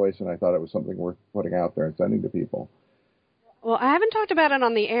found my voice, and I thought it was something worth putting out there and sending to people. Well, I haven't talked about it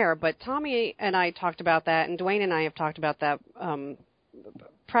on the air, but Tommy and I talked about that, and Dwayne and I have talked about that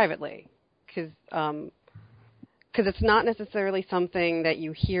privately, because it's not necessarily something that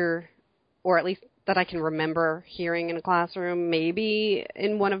you hear, or at least that I can remember hearing in a classroom. Maybe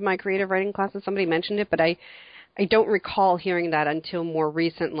in one of my creative writing classes somebody mentioned it, but I don't recall hearing that until more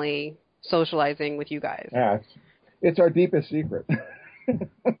recently socializing with you guys. Yeah, it's our deepest secret.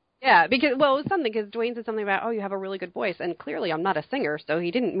 Yeah, because, well, it was something, because Dwayne said something about, oh, you have a really good voice, and clearly I'm not a singer, so he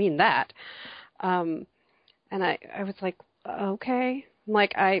didn't mean that. And I was like, okay. I'm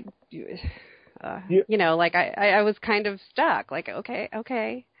like, you know, like I was kind of stuck, like,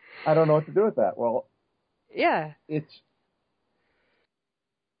 okay. I don't know what to do with that. Well, yeah.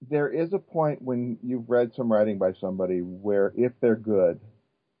 There is a point when you've read some writing by somebody where if they're good,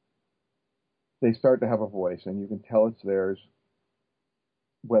 they start to have a voice, and you can tell it's theirs,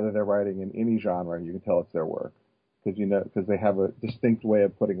 whether they're writing in any genre, you can tell it's their work, because they have a distinct way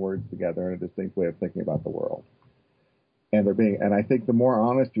of putting words together and a distinct way of thinking about the world. And I think the more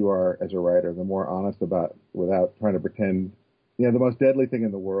honest you are as a writer, the more honest without trying to pretend. You know, the most deadly thing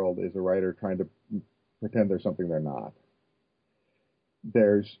in the world is a writer trying to pretend they're something they're not.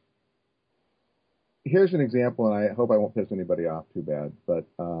 Here's an example, and I hope I won't piss anybody off too bad, but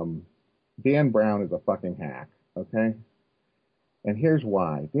Dan Brown is a fucking hack, okay? And here's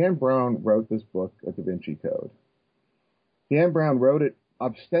why. Dan Brown wrote this book, A Da Vinci Code. Dan Brown wrote it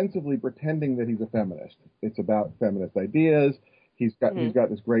ostensibly pretending that he's a feminist. It's about feminist ideas. He's got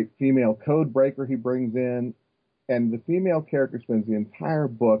this great female code breaker he brings in, and the female character spends the entire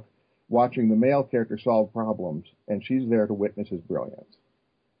book watching the male character solve problems, and she's there to witness his brilliance.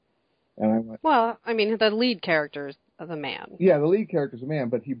 And I went, well, I mean, the lead character is the man. Yeah, the lead character's a man,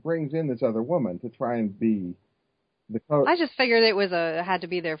 but he brings in this other woman to try and be the code. I just figured it had to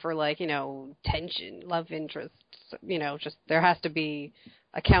be there for, like, you know, tension, love interest, you know, just there has to be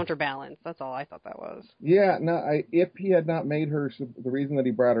a counterbalance. That's all I thought that was. Yeah, no, if he had not made her, the reason that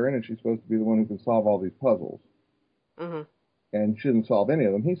he brought her in is she's supposed to be the one who can solve all these puzzles. Uh-huh. And she didn't solve any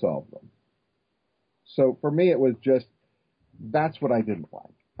of them, he solved them. So for me, it was just, that's what I didn't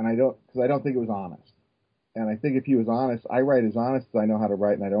like. And because I don't think it was honest. And I think if he was honest, I write as honest as I know how to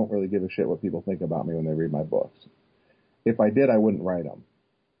write, and I don't really give a shit what people think about me when they read my books. If I did, I wouldn't write them.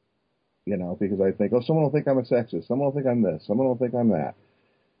 You know, because I think, someone will think I'm a sexist, someone will think I'm this, someone will think I'm that.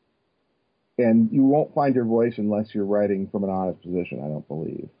 And you won't find your voice unless you're writing from an honest position, I don't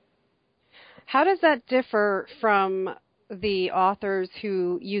believe. How does that differ from the authors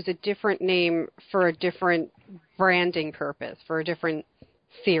who use a different name for a different branding purpose, for a different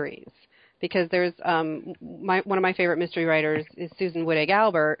series? Because there's one of my favorite mystery writers is Susan Wittig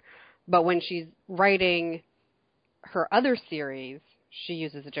Albert, but when she's writing her other series, she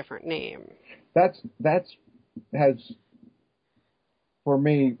uses a different name. That's has for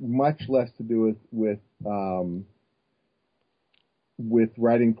me much less to do with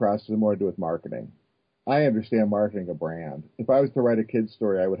writing process and more to do with marketing. I understand marketing a brand. If I was to write a kid's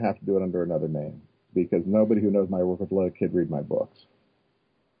story, I would have to do it under another name, because nobody who knows my work would let a kid read my books.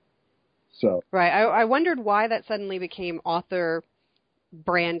 So right, I wondered why that suddenly became author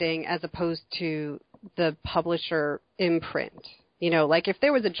branding as opposed to the publisher imprint. You know, like if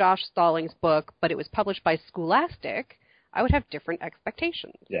there was a Josh Stallings book, but it was published by Scholastic, I would have different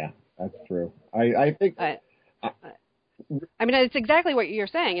expectations. Yeah, that's true. I think. I mean, it's exactly what you're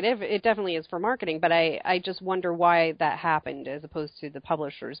saying. It definitely is for marketing, but I just wonder why that happened as opposed to the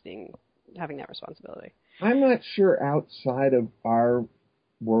publishers having that responsibility. I'm not sure outside of our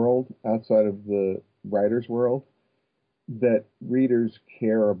world, outside of the writer's world, that readers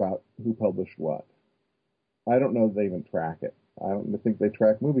care about who published what. I don't know if they even track it. I don't think they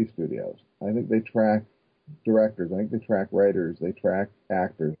track movie studios. I think they track directors. I think they track writers. They track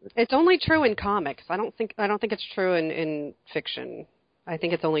actors. It's only true in comics. I don't think it's true in fiction. I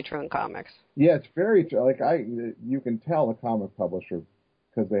think it's only true in comics. Yeah, it's very true. Like you can tell a comic publisher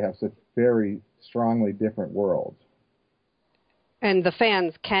because they have such very strongly different worlds. And the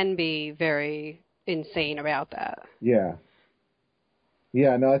fans can be very insane about that. Yeah.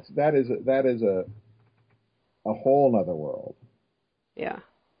 Yeah, no, that is a whole other world. Yeah.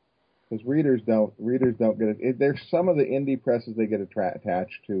 Because readers don't get it. There's some of the indie presses they get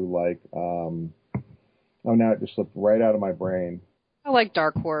attached to, like now it just slipped right out of my brain. I like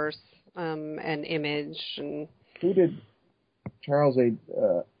Dark Horse and Image and. Who did Charles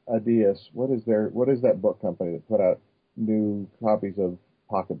Adias? What is that book company that put out new copies of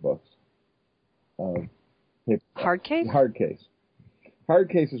pocketbooks? Hardcase. Hardcase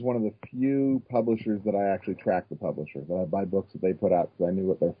Hardcase is one of the few publishers that I actually track the publisher, that I buy books that they put out because I knew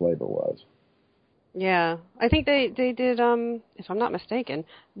what their flavor was. Yeah, I think they did. If I'm not mistaken,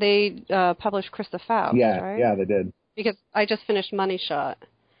 they published Krista Faust. Yeah, right? yeah, they did. Because I just finished Money Shot.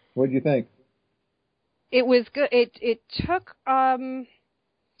 What did you think? It was good. It took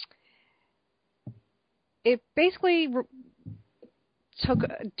it basically took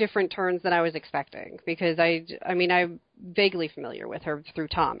different turns than I was expecting, because I mean, I'm vaguely familiar with her through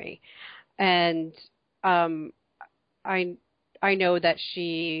Tommy, and I know that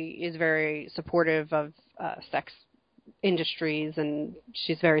she is very supportive of sex industries, and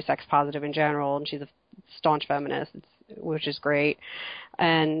she's very sex positive in general, and she's a staunch feminist, which is great.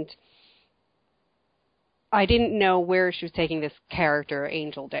 And I didn't know where she was taking this character,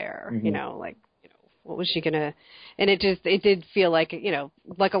 Angel Dare. Mm-hmm. You know, like, what was she gonna? And it did feel like,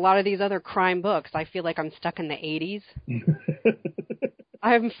 like a lot of these other crime books, I feel like I'm stuck in the 80s.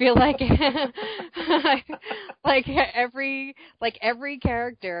 I feel like every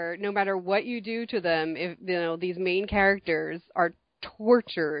character, no matter what you do to them, if these main characters are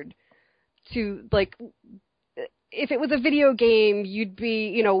tortured to, like, if it was a video game,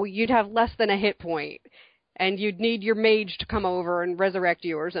 you'd have less than a hit point, and you'd need your mage to come over and resurrect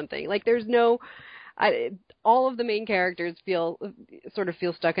you or something. Like, there's no, all of the main characters feel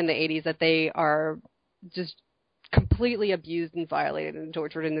stuck in the 80s, that they are just completely abused and violated and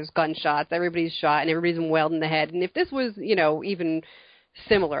tortured, and there's gunshots, everybody's shot, and everybody's wailed in the head. And if this was, even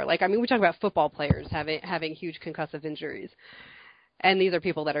similar, like, I mean, we talk about football players having huge concussive injuries, and these are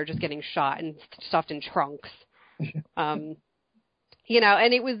people that are just getting shot and stuffed in trunks. And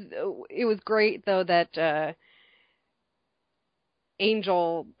it was great, though, that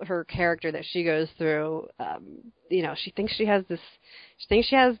Angel, her character that she goes through, she thinks she has a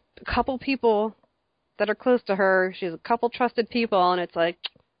couple people that are close to her. She has a couple trusted people, and it's like,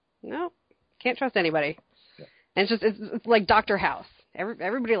 no, can't trust anybody. Yeah. And it's like Dr. House.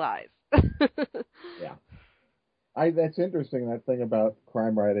 Everybody lies. Yeah. That's interesting, that thing about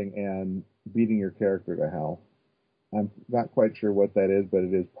crime writing and beating your character to hell. I'm not quite sure what that is, but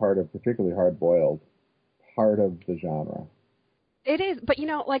it is part of, particularly hard-boiled, part of the genre. It is, but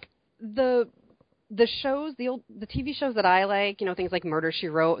like the shows, the TV shows that I like, things like Murder, She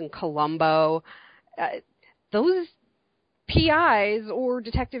Wrote and Columbo, those PIs or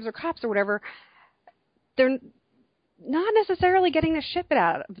detectives or cops or whatever, they're not necessarily getting the shit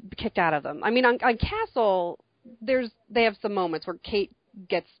kicked out of them. I mean, on Castle, they have some moments where Kate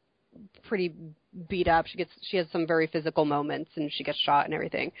gets pretty beat up. She has some very physical moments, and she gets shot and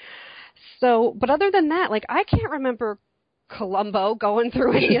everything. So, but other than that, like, I can't remember Columbo going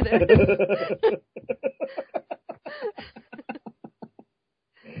through any of this.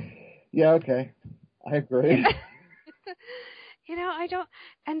 Yeah, okay. I agree. I don't.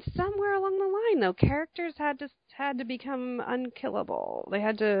 And somewhere along the line, though, characters had to become unkillable. They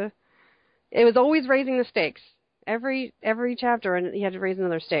had to. It was always raising the stakes. Every chapter, and you had to raise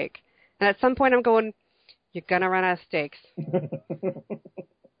another stake. And at some point, I'm going, you're gonna run out of stakes.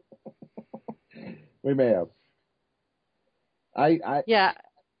 We may have. Yeah.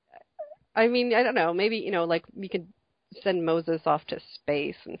 I mean, I don't know. Maybe like we could send Moses off to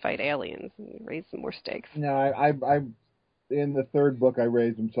space and fight aliens and raise some more stakes. No, I in the third book I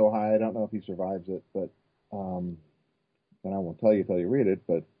raised him so high I don't know if he survives it, but and I won't tell you till you read it,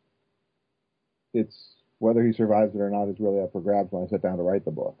 but it's whether he survives it or not is really up for grabs when I sit down to write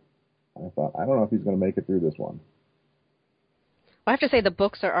the book. I thought, I don't know if he's going to make it through this one. I have to say the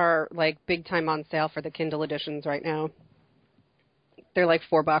books are like big time on sale for the Kindle editions right now. They're like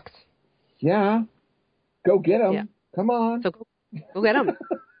 $4. Yeah, go get them. Yeah. Come on. So go get them.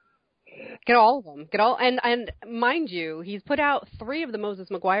 Get all of them. And mind you, he's put out 3 of the Moses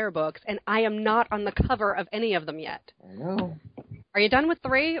McGuire books, and I am not on the cover of any of them yet. I know. Are you done with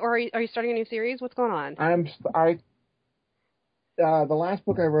 3, or are you starting a new series? What's going on? The last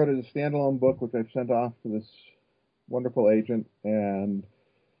book I wrote is a standalone book, which I've sent off to this wonderful agent, and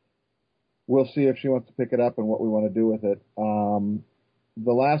we'll see if she wants to pick it up and what we want to do with it.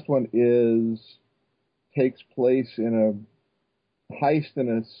 The last one takes place in a heist in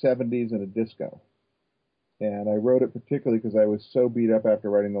the 70s in a disco. And I wrote it particularly because I was so beat up after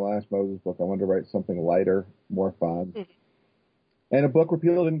writing the last Moses book. I wanted to write something lighter, more fun. Mm-hmm. And a book where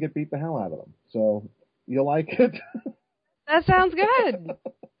people didn't get beat the hell out of them. So you'll like it. That sounds good.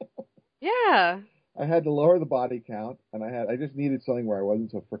 Yeah. I had to lower the body count, and I just needed something where I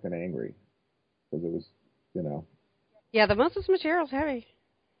wasn't so frickin' angry. Because it was, Yeah, the Moses material's heavy.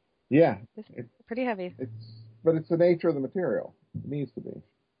 Yeah. It's pretty heavy. But it's the nature of the material. It needs to be.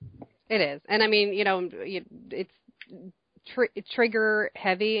 It is. And I mean, it's trigger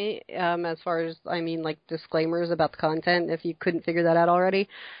heavy as far as, I mean, like disclaimers about the content, if you couldn't figure that out already.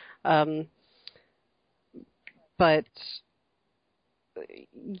 But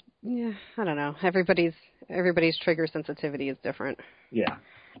yeah, I don't know. Everybody's trigger sensitivity is different. Yeah.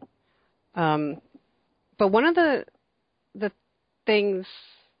 But one of the things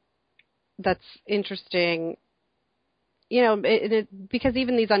that's interesting, you know, because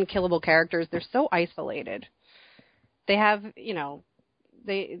even these unkillable characters, they're so isolated. They have, you know,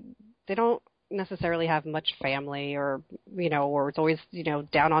 they don't necessarily have much family, or, you know, or it's always, you know,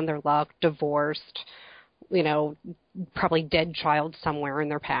 down on their luck, divorced, you know, probably dead child somewhere in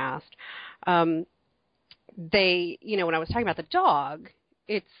their past. They, you know, when I was talking about the dog,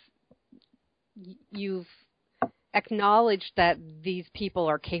 you've acknowledged that these people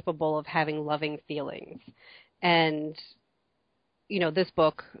are capable of having loving feelings. And, you know, this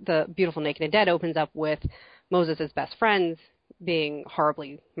book, The Beautiful, Naked, and Dead, opens up with Moses' best friends being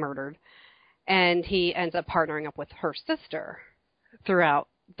horribly murdered. And he ends up partnering up with her sister throughout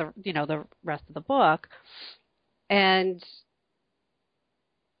the, you know, the rest of the book. And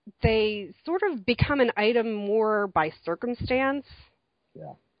they sort of become an item more by circumstance.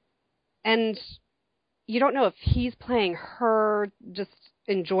 Yeah. And you don't know if he's playing her just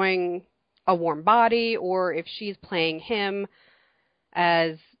enjoying a warm body, or if she's playing him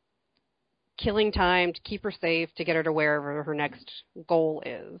as killing time to keep her safe, to get her to wherever her next goal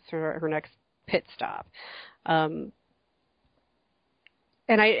is, her next pit stop. And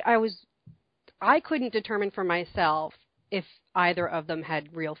I couldn't determine for myself if either of them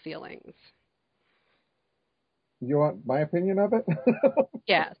had real feelings. You want my opinion of it?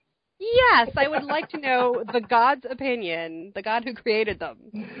 Yes. Yes, I would like to know the God's opinion, the God who created them.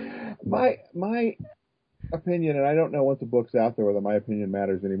 My opinion, and I don't know once the book's out there whether my opinion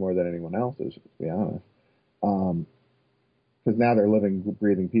matters any more than anyone else's, to be honest. Because now they're living,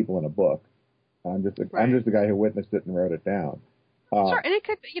 breathing people in a book. I'm just the guy who witnessed it and wrote it down. Sure, and it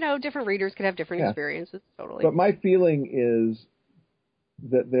could, you know, different readers could have different experiences, totally. But my feeling is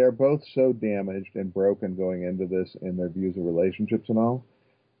that they're both so damaged and broken going into this in their views of relationships and all,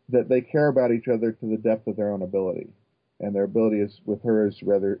 that they care about each other to the depth of their own ability. And their ability with her is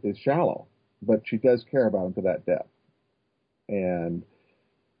shallow, but she does care about him to that depth. And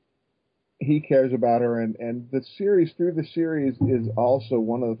he cares about her, and the series, through the series, is also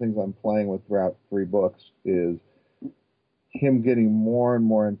one of the things I'm playing with throughout 3 books, is him getting more and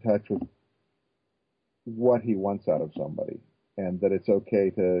more in touch with what he wants out of somebody, and that it's okay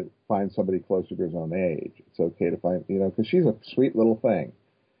to find somebody closer to his own age. It's okay to find, you know, because she's a sweet little thing,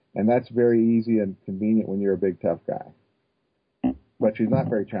 and that's very easy and convenient when you're a big tough guy. But she's not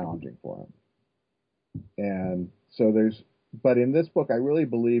very challenging for him. And so but in this book, I really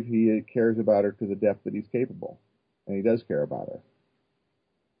believe he cares about her to the depth that he's capable, and he does care about her.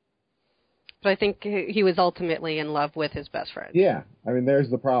 But I think he was ultimately in love with his best friend. Yeah. I mean, there's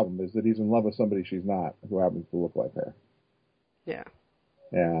the problem, is that he's in love with somebody she's not, who happens to look like her. Yeah.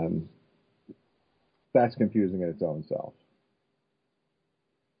 And that's confusing in its own self.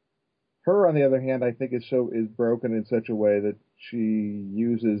 Her, on the other hand, I think is broken in such a way that she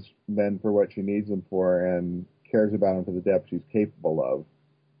uses men for what she needs them for and cares about them to the depth she's capable of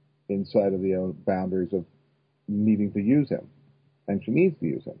inside of the own boundaries of needing to use him. And she needs to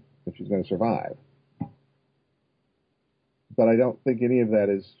use him if she's going to survive. But I don't think any of that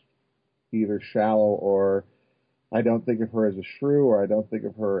is either shallow, or I don't think of her as a shrew, or I don't think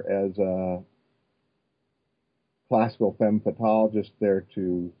of her as a classical femme fatale just there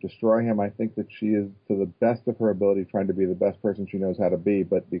to destroy him. I think that she is, to the best of her ability, trying to be the best person she knows how to be,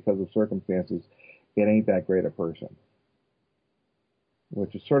 but because of circumstances, it ain't that great a person.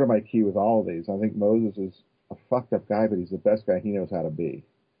 Which is sort of my key with all of these. I think Moses is a fucked up guy, but he's the best guy he knows how to be.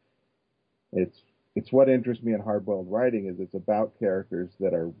 It's what interests me in hard-boiled writing, is it's about characters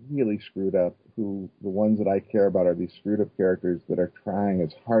that are really screwed up, who the ones that I care about are these screwed up characters that are trying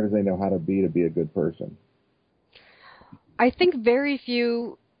as hard as they know how to be a good person. I think very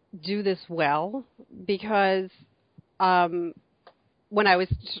few do this well, because when I was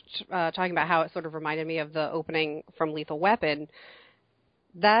talking about how it sort of reminded me of the opening from Lethal Weapon,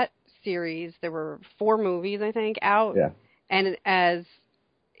 that series, there were 4 movies, I think, out. Yeah. And as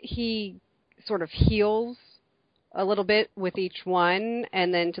he sort of heals a little bit with each one,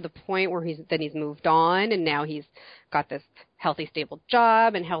 and then to the point where he's moved on, and now he's got this healthy, stable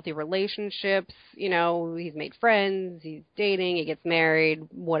job and healthy relationships. You know, he's made friends, he's dating, he gets married,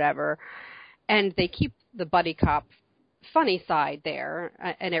 whatever. And they keep the buddy cop funny side there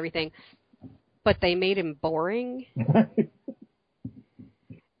and everything, but they made him boring.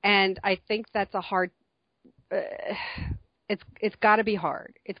 And I think that's a hard... It's got to be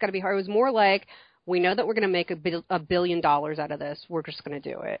hard. It's got to be hard. It was more like, we know that we're going to make $1 billion out of this. We're just going to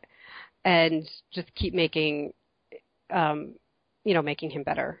do it, and just keep making, making him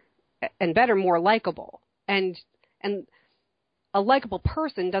better and better, more likable. And a likable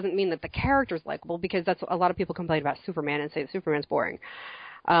person doesn't mean that the character's likable, because that's a lot of people complain about Superman and say that Superman's boring.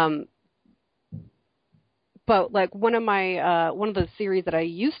 But like one of the series that I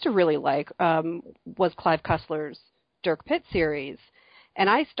used to really like was Clive Cussler's Dirk Pitt series, and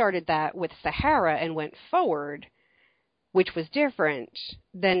I started that with Sahara and went forward, which was different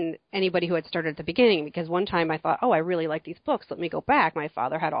than anybody who had started at the beginning, because one time I thought, oh, I really like these books. Let me go back. My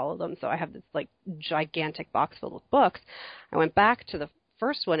father had all of them, so I have this like gigantic box filled with books. I went back to the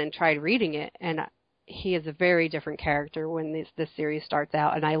first one and tried reading it, and he is a very different character when this series starts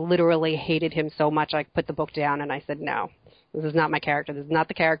out, and I literally hated him so much I put the book down and I said, no, this is not my character. This is not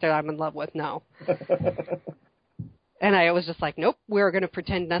the character I'm in love with, no. And I was just like, nope, we're going to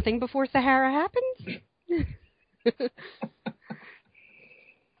pretend nothing before Sahara happens.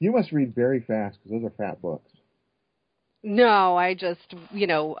 You must read very fast, because those are fat books. No, I just,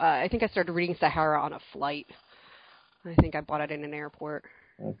 I think I started reading Sahara on a flight. I think I bought it in an airport.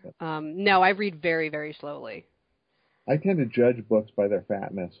 Okay. No, I read very, very slowly. I tend to judge books by their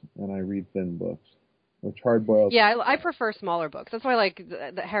fatness, and I read thin books, which hard-boiled. Yeah, I prefer smaller books. That's why, like,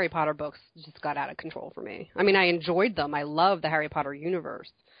 the Harry Potter books just got out of control for me. I mean, I enjoyed them. I love the Harry Potter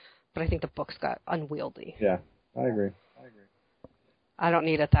universe, but I think the books got unwieldy. Yeah, I agree. I don't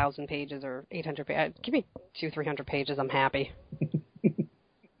need 1,000 pages or 800 pages. Give me 200-300 pages. I'm happy.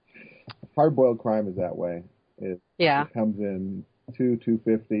 Hard-boiled crime is that way. It comes in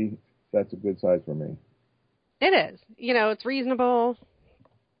 250. That's a good size for me. It is. It's reasonable.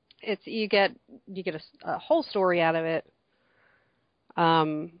 You get a whole story out of it.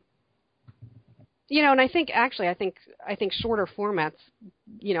 And I think shorter formats,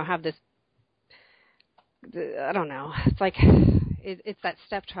 have this. I don't know. It's like it's that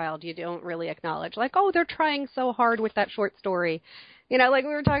stepchild you don't really acknowledge. Like, oh, they're trying so hard with that short story. Like we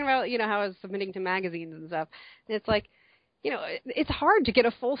were talking about, how I was submitting to magazines and stuff. And it's like, it's hard to get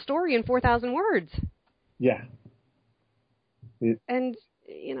a full story in 4,000 words. Yeah. And,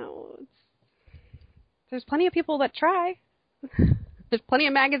 there's plenty of people that try. There's plenty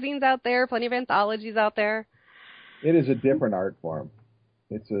of magazines out there, plenty of anthologies out there. It is a different art form.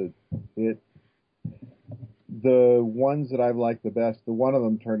 The ones that I've liked the best, the one of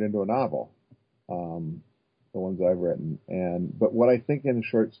them turned into a novel. The ones I've written. But what I think in a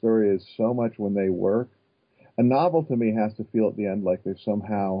short story is so much when they work. A novel to me has to feel at the end like there's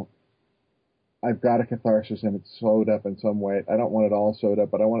somehow, I've got a catharsis and it's sewed up in some way. I don't want it all sewed up,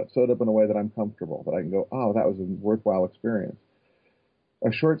 but I want it sewed up in a way that I'm comfortable, that I can go, oh, that was a worthwhile experience.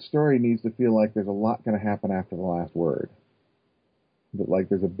 A short story needs to feel like there's a lot going to happen after the last word. That like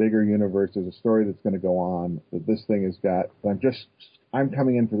there's a bigger universe, there's a story that's going to go on, that this thing has got, I'm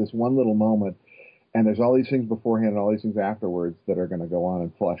coming in for this one little moment, and there's all these things beforehand and all these things afterwards that are going to go on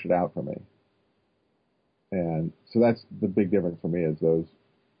and flesh it out for me. And so that's the big difference for me, is those.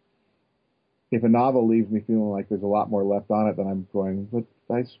 If a novel leaves me feeling like there's a lot more left on it, then I'm going, but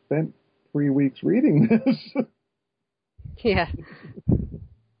I spent 3 weeks reading this. Yeah.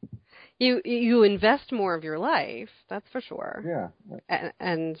 You invest more of your life, that's for sure. Yeah.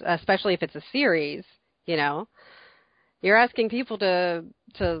 And especially if it's a series, you're asking people to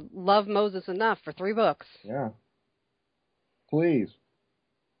love Moses enough for 3 books. Yeah. Please.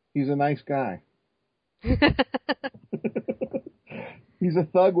 He's a nice guy. He's a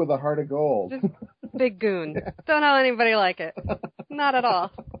thug with a heart of gold. Just big goon. Yeah. Don't know anybody like it. Not at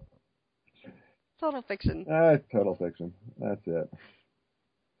all. Total fiction. Total fiction. That's it.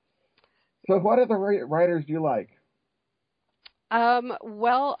 So what other writers do you like?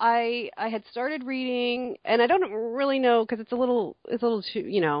 Well, I had started reading, and I don't really know, because it's a little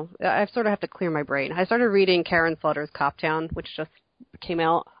too, I sort of have to clear my brain. I started reading Karen Slaughter's Coptown, which just came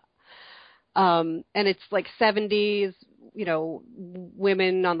out. And it's like 70s,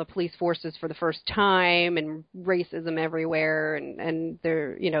 women on the police forces for the first time, and racism everywhere, and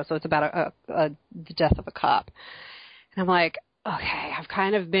they're, so it's about the death of a cop. And I'm like, okay, I've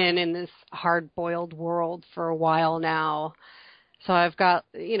kind of been in this hard-boiled world for a while now. So I've got,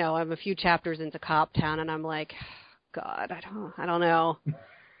 I'm a few chapters into Coptown, and I'm like, God, I don't know.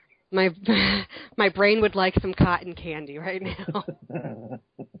 My brain would like some cotton candy right now.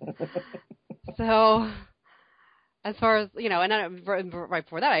 So, as far as, and then right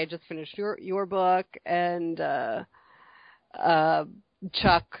before that, I had just finished your book and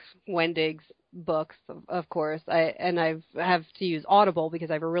Chuck Wendig's books, of course. I have to use Audible because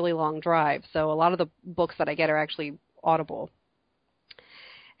I have a really long drive. So a lot of the books that I get are actually Audible.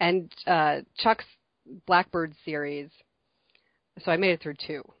 And Chuck's Blackbird series, so I made it through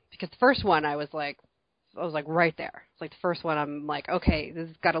 2. Because the first one I was like right there. It's like the first one I'm like, okay, this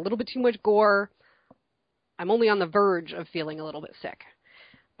has got a little bit too much gore. I'm only on the verge of feeling a little bit sick.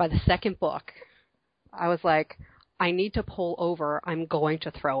 By the second book, I was like, I need to pull over. I'm going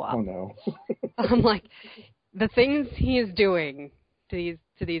to throw up. Oh, no. I'm like, the things he is doing to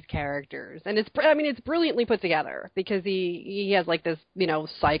these characters, and it's brilliantly put together, because he has like this,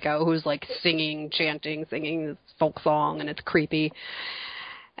 psycho who's like chanting this folk song, and it's creepy.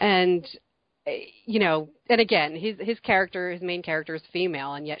 And and again, his main character is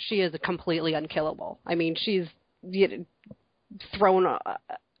female, and yet she is completely unkillable. I mean, she's thrown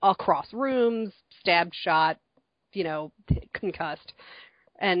across rooms, stabbed, shot, concussed,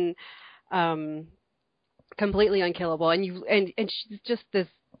 and completely unkillable. And she's just this,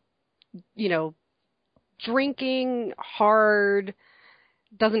 drinking hard,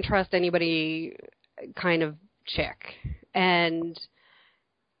 doesn't trust anybody kind of chick. And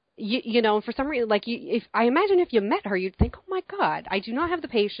for some reason, like, if I imagine if you met her, you'd think, oh my God, I do not have the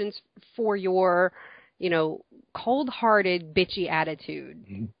patience for your, cold-hearted, bitchy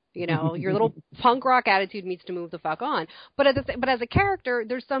attitude. Your little punk rock attitude needs to move the fuck on. But as a character,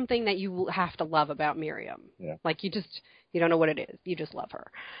 there's something that you have to love about Miriam. Yeah. Like, you don't know what it is. You just love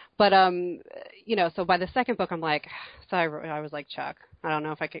her. But, so by the second book, I'm like, so I was like, Chuck, I don't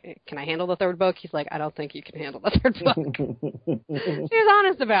know if can I handle the third book? He's like, I don't think you can handle the third book. He's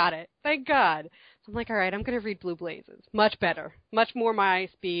honest about it. Thank God. So I'm like, all right, I'm going to read Blue Blazes. Much better. Much more my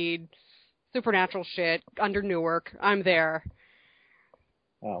speed. Supernatural shit. Under Newark. I'm there.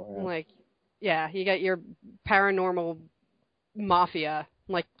 Oh, man. I'm like, yeah, you got your paranormal mafia.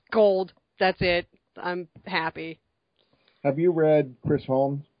 I'm like, gold. That's it. I'm happy. Have you read Chris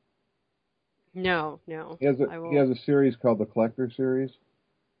Holmes? No. He has a series called the Collector series.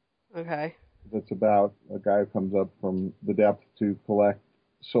 Okay. That's about a guy who comes up from the depths to collect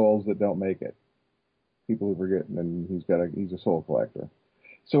souls that don't make it. People who forget, and he's a soul collector.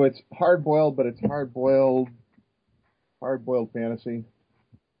 So it's hard-boiled, but it's hard-boiled fantasy.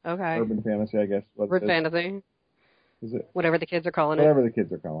 Okay. Urban fantasy, I guess. Urban fantasy. Is it? Whatever the kids are calling it. Whatever the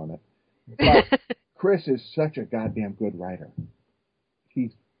kids are calling it. But Chris is such a goddamn good writer. He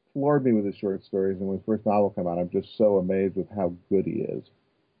floored me with his short stories, and when his first novel came out, I'm just so amazed with how good he is.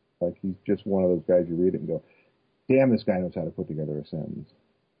 Like, he's just one of those guys you read it and go, damn, this guy knows how to put together a sentence.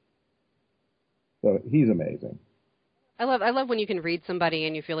 So he's amazing. I love when you can read somebody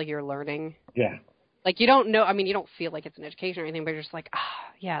and you feel like you're learning. Yeah. Like, you don't know, you don't feel like it's an education or anything, but you're just like,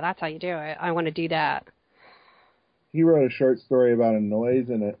 yeah, that's how you do it. I want to do that. He wrote a short story about a noise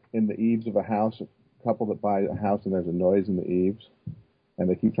in the eaves of a house, a couple that buy a house and there's a noise in the eaves, and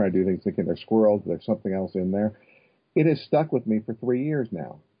they keep trying to do things thinking they're squirrels, but there's something else in there. It has stuck with me for 3 years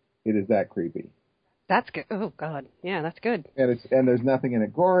now. It is that creepy. That's good. Oh, God. Yeah, that's good. And there's nothing in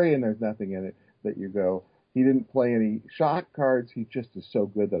it gory, and there's nothing in it that you go, he didn't play any shock cards. He just is so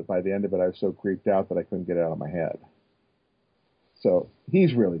good that by the end of it, I was so creeped out that I couldn't get it out of my head. So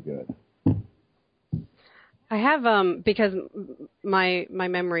he's really good. I have, because my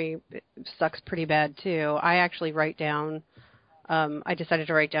memory sucks pretty bad too. I actually write down, I decided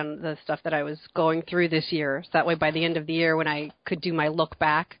to write down the stuff that I was going through this year. So that way by the end of the year when I could do my look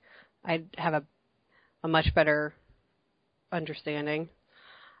back, I'd have a much better understanding.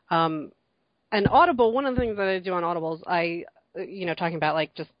 And Audible, one of the things that I do on Audible is talking about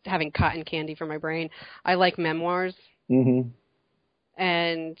like just having cotton candy for my brain. I like memoirs. Mm-hmm.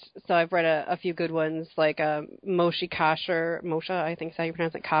 And so I've read a few good ones, like Moshe, I think is how you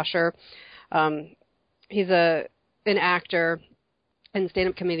pronounce it, Kasher. He's an actor and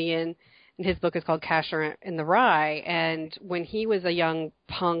stand-up comedian, and his book is called Kasher in the Rye. And when he was a young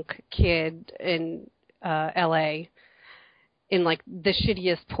punk kid in L.A., in like the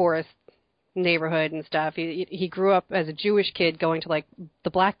shittiest, poorest neighborhood and stuff, he grew up as a Jewish kid going to like the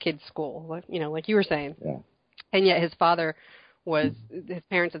black kids' school, like you were saying. Yeah. And yet his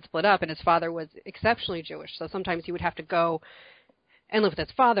parents had split up, and his father was exceptionally Jewish. So sometimes he would have to go and live with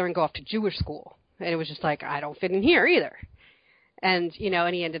his father and go off to Jewish school. And it was just like, I don't fit in here either. And,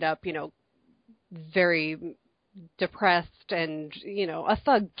 and he ended up, very depressed and, a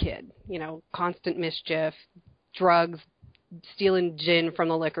thug kid, constant mischief, drugs, stealing gin from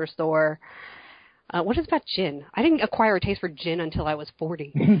the liquor store. What is about gin? I didn't acquire a taste for gin until I was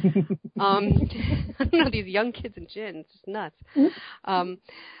 40. I don't know, these young kids and gin, it's just nuts. So,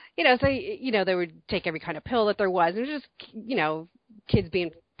 they would take every kind of pill that there was. It was just, kids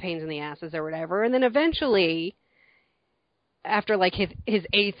being pains in the asses or whatever. And then eventually after like his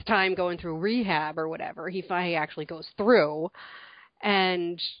 8th time going through rehab or whatever, he finally actually goes through,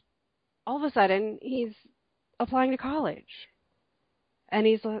 and all of a sudden he's applying to college, and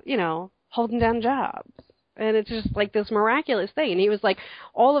he's holding down jobs, and it's just like this miraculous thing. And he was like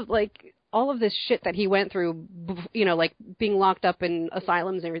all of this shit that he went through, like being locked up in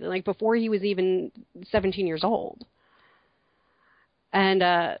asylums and everything, like before he was even 17 years old. And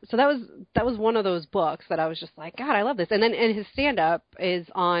so that was one of those books that I was just like, God, I love this. And his stand-up is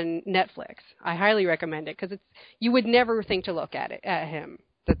on Netflix. I highly recommend it because you would never think to look at him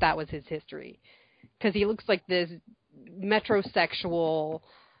that was his history, because he looks like this metrosexual,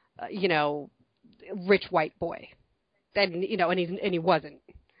 rich white boy, and he wasn't.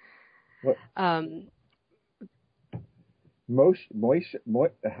 What? Moshe. Moshe.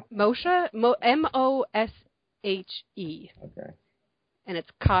 Okay. And it's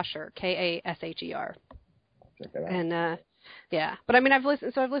Kasher, Kasher. Check it out. And yeah, but I mean, I've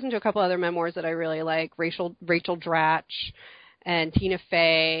listened to a couple other memoirs that I really like. Rachel Dratch and Tina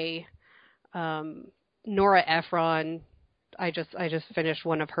Fey, Nora Ephron. I just finished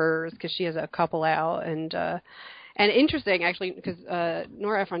one of hers because she has a couple out, and interesting actually, because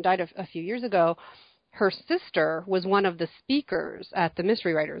Nora Ephron died a few years ago. Her sister was one of the speakers at the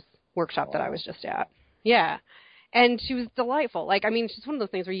Mystery Writers workshop that I was just at. Yeah. And she was delightful. Like, I mean, she's one of those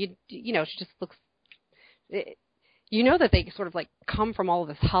things where she just looks, that they sort of like come from all of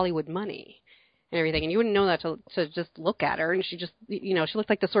this Hollywood money and everything. And you wouldn't know that to just look at her. And she just, she looked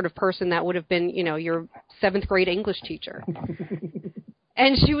like the sort of person that would have been, your 7th grade English teacher.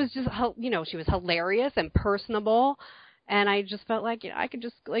 And she was just, she was hilarious and personable. And I just felt like, I could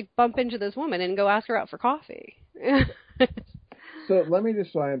just like bump into this woman and go ask her out for coffee. So let me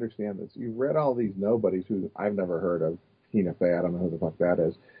just, so I understand this. You've read all these nobodies who I've never heard of. Tina Fey, I don't know who the fuck that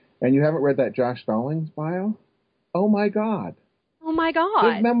is. And you haven't read that Josh Stallings bio? Oh my God. Oh my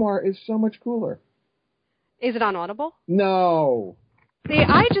God. His memoir is so much cooler. Is it on Audible? No. See,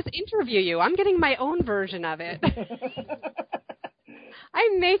 I just interview you. I'm getting my own version of it.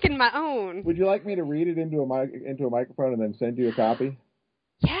 I'm making my own. Would you like me to read it into a microphone and then send you a copy?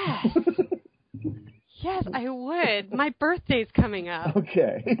 Yes. Yes, I would. My birthday's coming up.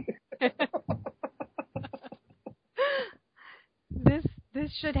 Okay.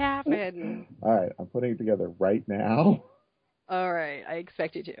 This should happen. All right, I'm putting it together right now. All right, I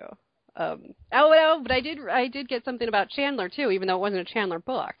expect you to. But I did get something about Chandler too, even though it wasn't a Chandler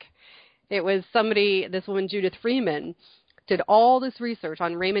book. It was this woman Judith Freeman did all this research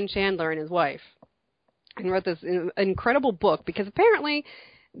on Raymond Chandler and his wife, and wrote this incredible book because apparently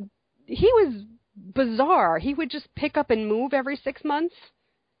he was bizarre. He would just pick up and move every 6 months.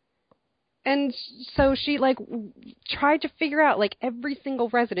 And so she like tried to figure out like every single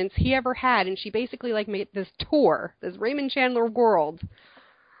residence he ever had, and she basically like made this tour, this Raymond Chandler world.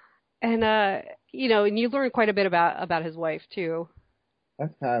 And and you learn quite a bit about his wife too.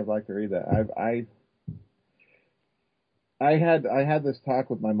 That's kind of like to read that. I had this talk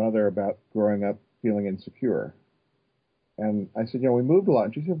with my mother about growing up feeling insecure. And I said, we moved a lot.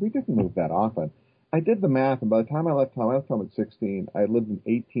 And she said, we didn't move that often. I did the math, and by the time I left home at 16, I had lived in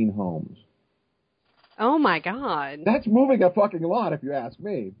 18 homes. Oh, my God. That's moving a fucking lot, if you ask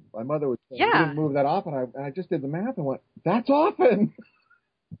me. My mother would say, we didn't move that often. And I just did the math and went, that's often.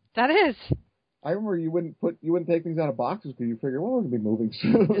 That is. I remember you wouldn't take things out of boxes because you figure, well, we're going to be moving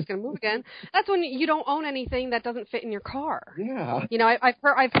soon. It's going to move again. That's when you don't own anything that doesn't fit in your car. Yeah. I've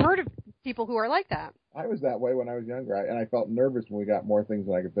heard of people who are like that. I was that way when I was younger, and I felt nervous when we got more things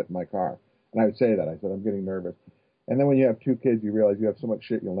than I could fit in my car. And I would say that. I said, I'm getting nervous. And then when you have 2 kids, you realize you have so much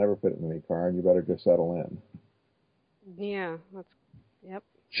shit you'll never fit in any car, and you better just settle in. Yeah. Yep.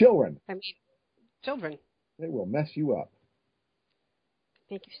 Children. I mean, children. They will mess you up.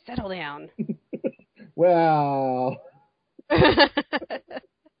 Make you settle down. Well, that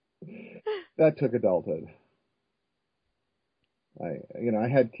took adulthood. I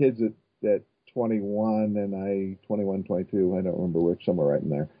had kids at 21 and 21, 22, I don't remember which, somewhere right in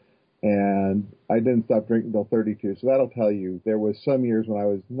there. And I didn't stop drinking until 32. So that'll tell you there was some years when I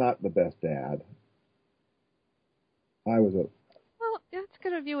was not the best dad. Well, that's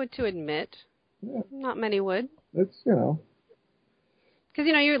good of you to admit. Yeah. Not many would. It's, Because,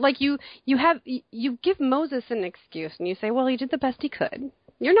 you give Moses an excuse, and you say, well, he did the best he could.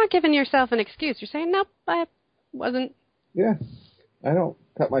 You're not giving yourself an excuse. You're saying, nope, I wasn't. Yeah. I don't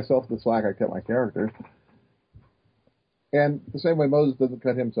cut myself the slack. I cut my characters. And the same way Moses doesn't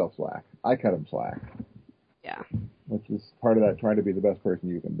cut himself slack. I cut him slack. Yeah. Which is part of that, trying to be the best person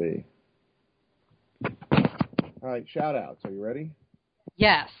you can be. All right, shout-outs. Are you ready?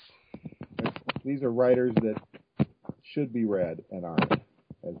 Yes. These are writers that should be read and aren't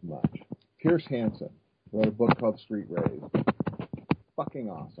as much. Pierce Hansen wrote a book called Street Raised. Fucking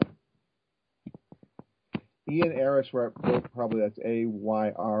awesome. Ian Ayris wrote, probably that's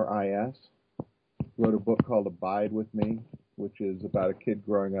Ayris, wrote a book called Abide With Me, which is about a kid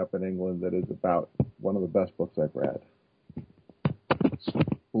growing up in England that is about one of the best books I've read. It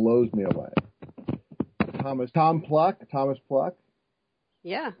blows me away. Thomas Pluck.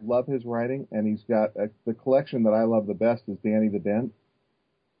 Yeah. Love his writing, and he's got the collection that I love the best is Danny the Dent.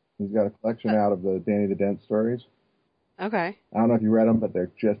 He's got a collection out of the Danny the Dent stories. Okay. I don't know if you read them, but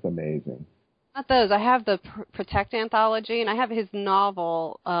they're just amazing. Not those. I have the Protect anthology, and I have his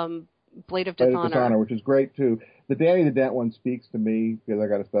novel, Blade of Dishonor, which is great, too. The Danny the Dent one speaks to me because I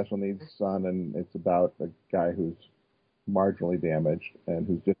got a special needs son, and it's about a guy who's marginally damaged and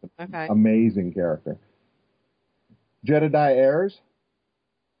who's just an amazing character. Jedediah Ayers.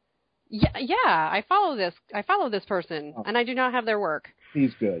 Yeah, I follow this person, and I do not have their work.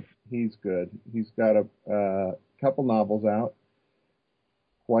 He's good. He's got a couple novels out,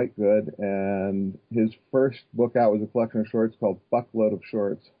 quite good, and his first book out was a collection of shorts called Buckload of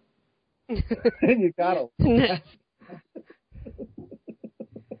Shorts. And you got them.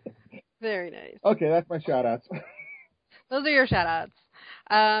 Very nice. Okay, that's my shout-outs. Those are your shout-outs.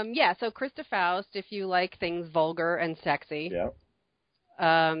 So Krista Faust, if you like things vulgar and sexy. Yeah.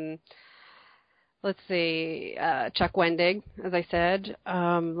 Let's see, Chuck Wendig, as I said.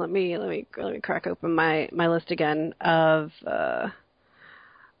 Let me crack open my list again of,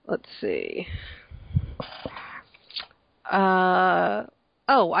 let's see.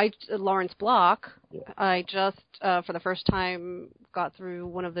 Lawrence Block. Yeah. I just, for the first time, got through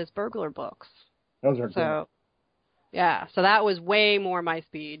one of his burglar books. Those are good. Yeah, so that was way more my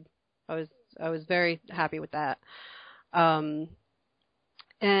speed. I was very happy with that. And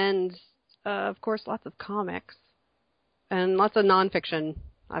of course, lots of comics and lots of nonfiction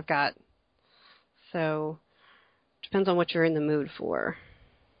I've got. So depends on what you're in the mood for.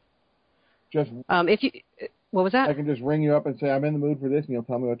 What was that? I can just ring you up and say I'm in the mood for this, and you'll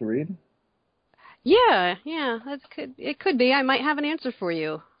tell me what to read. Yeah, it could be. I might have an answer for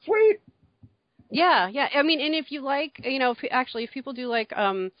you. Sweet. Yeah. I mean, and if you like, if people do like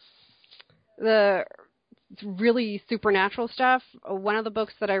the really supernatural stuff, one of the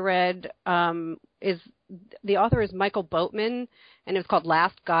books that I read is the author is Michael Boatman, and it's called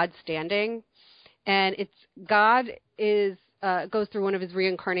Last God Standing, and it's God is goes through one of his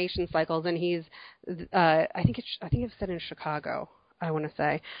reincarnation cycles, and he's I think it's set in Chicago, I want to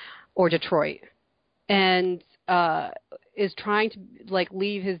say, or Detroit, and is trying to like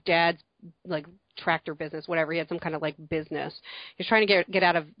leave his dad's like tractor business, whatever. He had some kind of like business. He's trying to get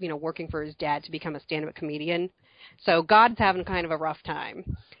out of working for his dad to become a stand-up comedian. So God's having kind of a rough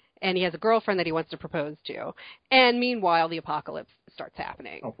time, and he has a girlfriend that he wants to propose to. And meanwhile, the apocalypse starts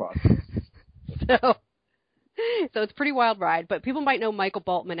happening. Oh, fuck. So it's a pretty wild ride. But people might know Michael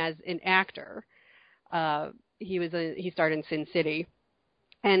Baltman as an actor. He starred in Sin City.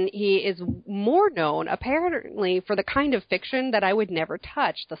 And he is more known, apparently, for the kind of fiction that I would never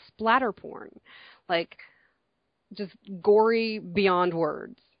touch, the splatter porn. Like, just gory beyond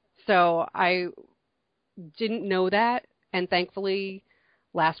words. So I didn't know that, and thankfully,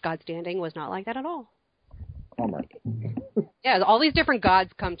 Last God Standing was not like that at all. Oh, my. Yeah, all these different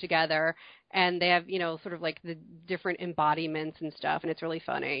gods come together, and they have, sort of like the different embodiments and stuff, and it's really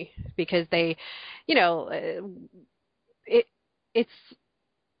funny because they, it's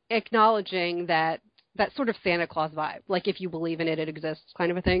acknowledging that sort of Santa Claus vibe, like if you believe in it, it exists, kind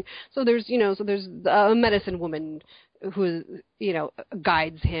of a thing. So there's a medicine woman who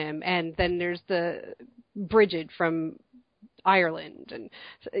guides him, and then there's the Bridget from Ireland, and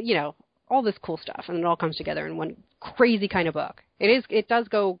all this cool stuff, and it all comes together in one crazy kind of book. It does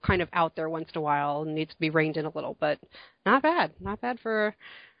go kind of out there once in a while and needs to be reined in a little, but not bad for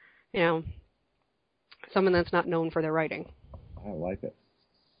someone that's not known for their writing. I like it.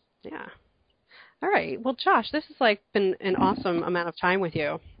 Yeah. All right. Well, Josh, this has been an awesome amount of time with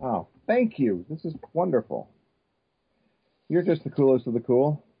you. Oh, thank you. This is wonderful. You're just the coolest of the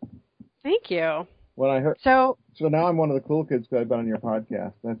cool. Thank you. When I heard so now I'm one of the cool kids because I've been on your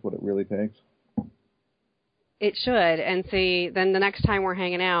podcast. That's what it really takes. It should. And see, then the next time we're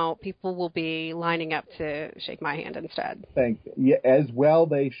hanging out, people will be lining up to shake my hand instead. Thank you. Yeah, as well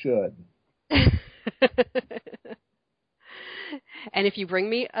they should. And if you bring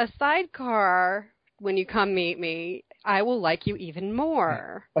me a sidecar when you come meet me, I will like you even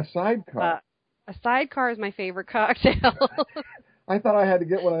more. A sidecar? A sidecar is my favorite cocktail. I thought I had to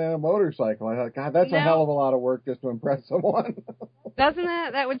get one on a motorcycle. I thought, God, that's a hell of a lot of work just to impress someone. Doesn't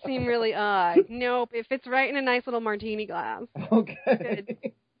it? That would seem really odd. Nope. It fits right in a nice little martini glass.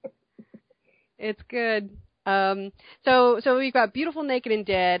 Okay. It's good. So we've got Beautiful, Naked, and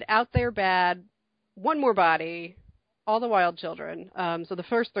Dead, Out There Bad, One More Body, All the Wild Children. So the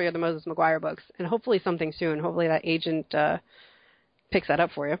first three are the Moses McGuire books, and hopefully something soon. Hopefully that agent picks that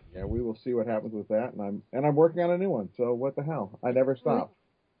up for you. Yeah, we will see what happens with that, and I'm working on a new one. So what the hell? I never stop.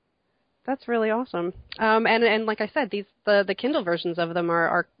 That's really awesome. And like I said, the Kindle versions of them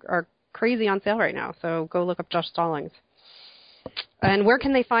are crazy on sale right now. So go look up Josh Stallings. And where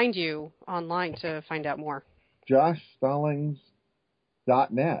can they find you online to find out more?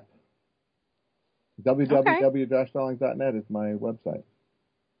 JoshStallings.net. www.joshstallings.net is my website.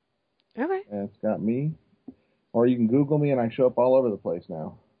 Okay. And it's got me. Or you can Google me, and I show up all over the place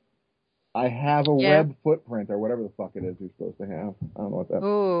now. I have a web footprint, or whatever the fuck it is you're supposed to have. I don't know what that is.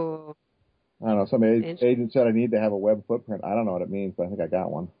 Ooh. I don't know. Some agent said I need to have a web footprint. I don't know what it means, but I think I got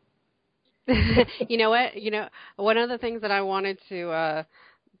one. You know what? One of the things that I wanted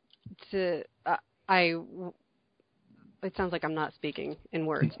it sounds like I'm not speaking in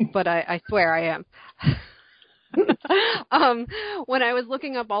words, but I swear I am. When I was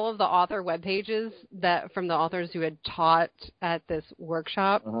looking up all of the author web pages from the authors who had taught at this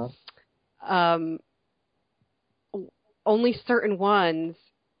workshop, only certain ones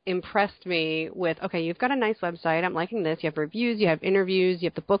impressed me with, okay, you've got a nice website, I'm liking this, you have reviews, you have interviews, you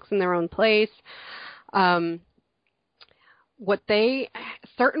have the books in their own place. Certain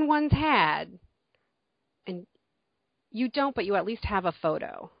ones had, and you don't, but you at least have a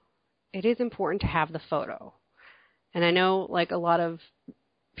photo. It is important to have the photo. And I know, like, a lot of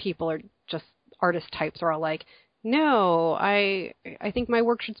people are just artist types are all like, no, I think my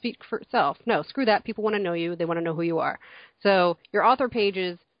work should speak for itself. No, screw that. People want to know you. They want to know who you are. So your author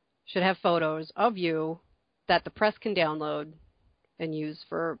pages should have photos of you that the press can download and use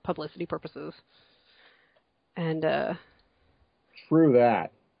for publicity purposes. And True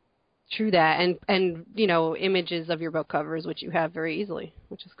that. And images of your book covers, which you have very easily,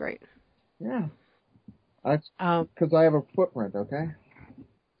 which is great. Yeah. Because I have a footprint, okay?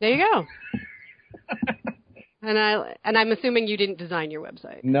 There you go. And I'm assuming you didn't design your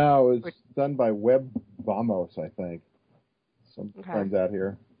website. No, it was done by Web Vamos, I think. Some friends out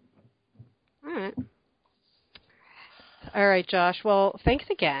here. All right, Josh. Well, thanks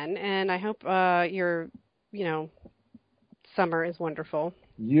again, and I hope your summer is wonderful.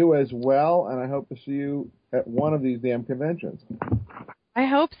 You as well, and I hope to see you at one of these damn conventions. I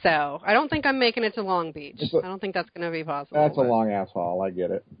hope so. I don't think I'm making it to Long Beach. I don't think that's going to be possible. That's a long-ass haul. I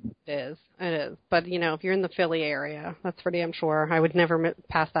get it. It is. But, if you're in the Philly area, that's for damn sure. I would never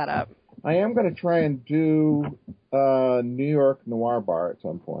pass that up. I am going to try and do New York Noir Bar at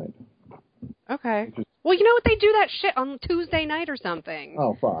some point. Okay. Well, you know what? They do that shit on Tuesday night or something.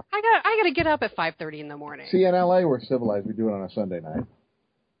 Oh, fuck. I got to get up at 5:30 in the morning. See, in L.A., we're civilized. We do it on a Sunday night.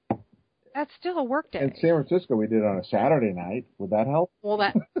 That's still a work day. In San Francisco, we did it on a Saturday night. Would that help?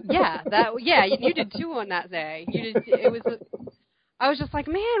 Well, you did two on that day. I was just like,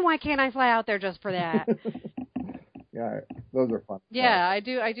 man, why can't I fly out there just for that? Yeah, those are fun. Yeah, I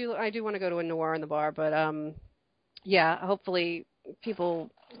do want to go to a noir in the bar, but hopefully people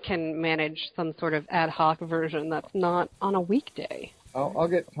can manage some sort of ad hoc version that's not on a weekday. I'll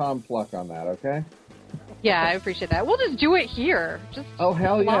get Tom Pluck on that, okay? Yeah, I appreciate that. We'll just do it here.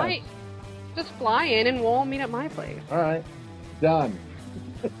 Hell yeah. Just fly in and we'll meet at my place. All right. Done.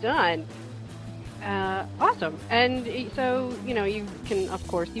 Done. Awesome. And so, you can, of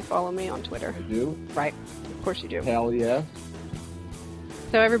course, you follow me on Twitter. I do. Right. Of course you do. Hell yes.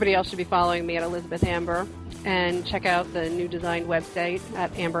 So everybody else should be following me at Elizabeth Amber. And check out the new designed website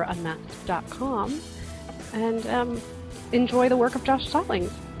at amberunmasked.com. And enjoy the work of Josh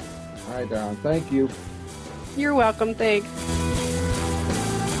Stallings. All right, darling. Thank you. You're welcome. Thanks.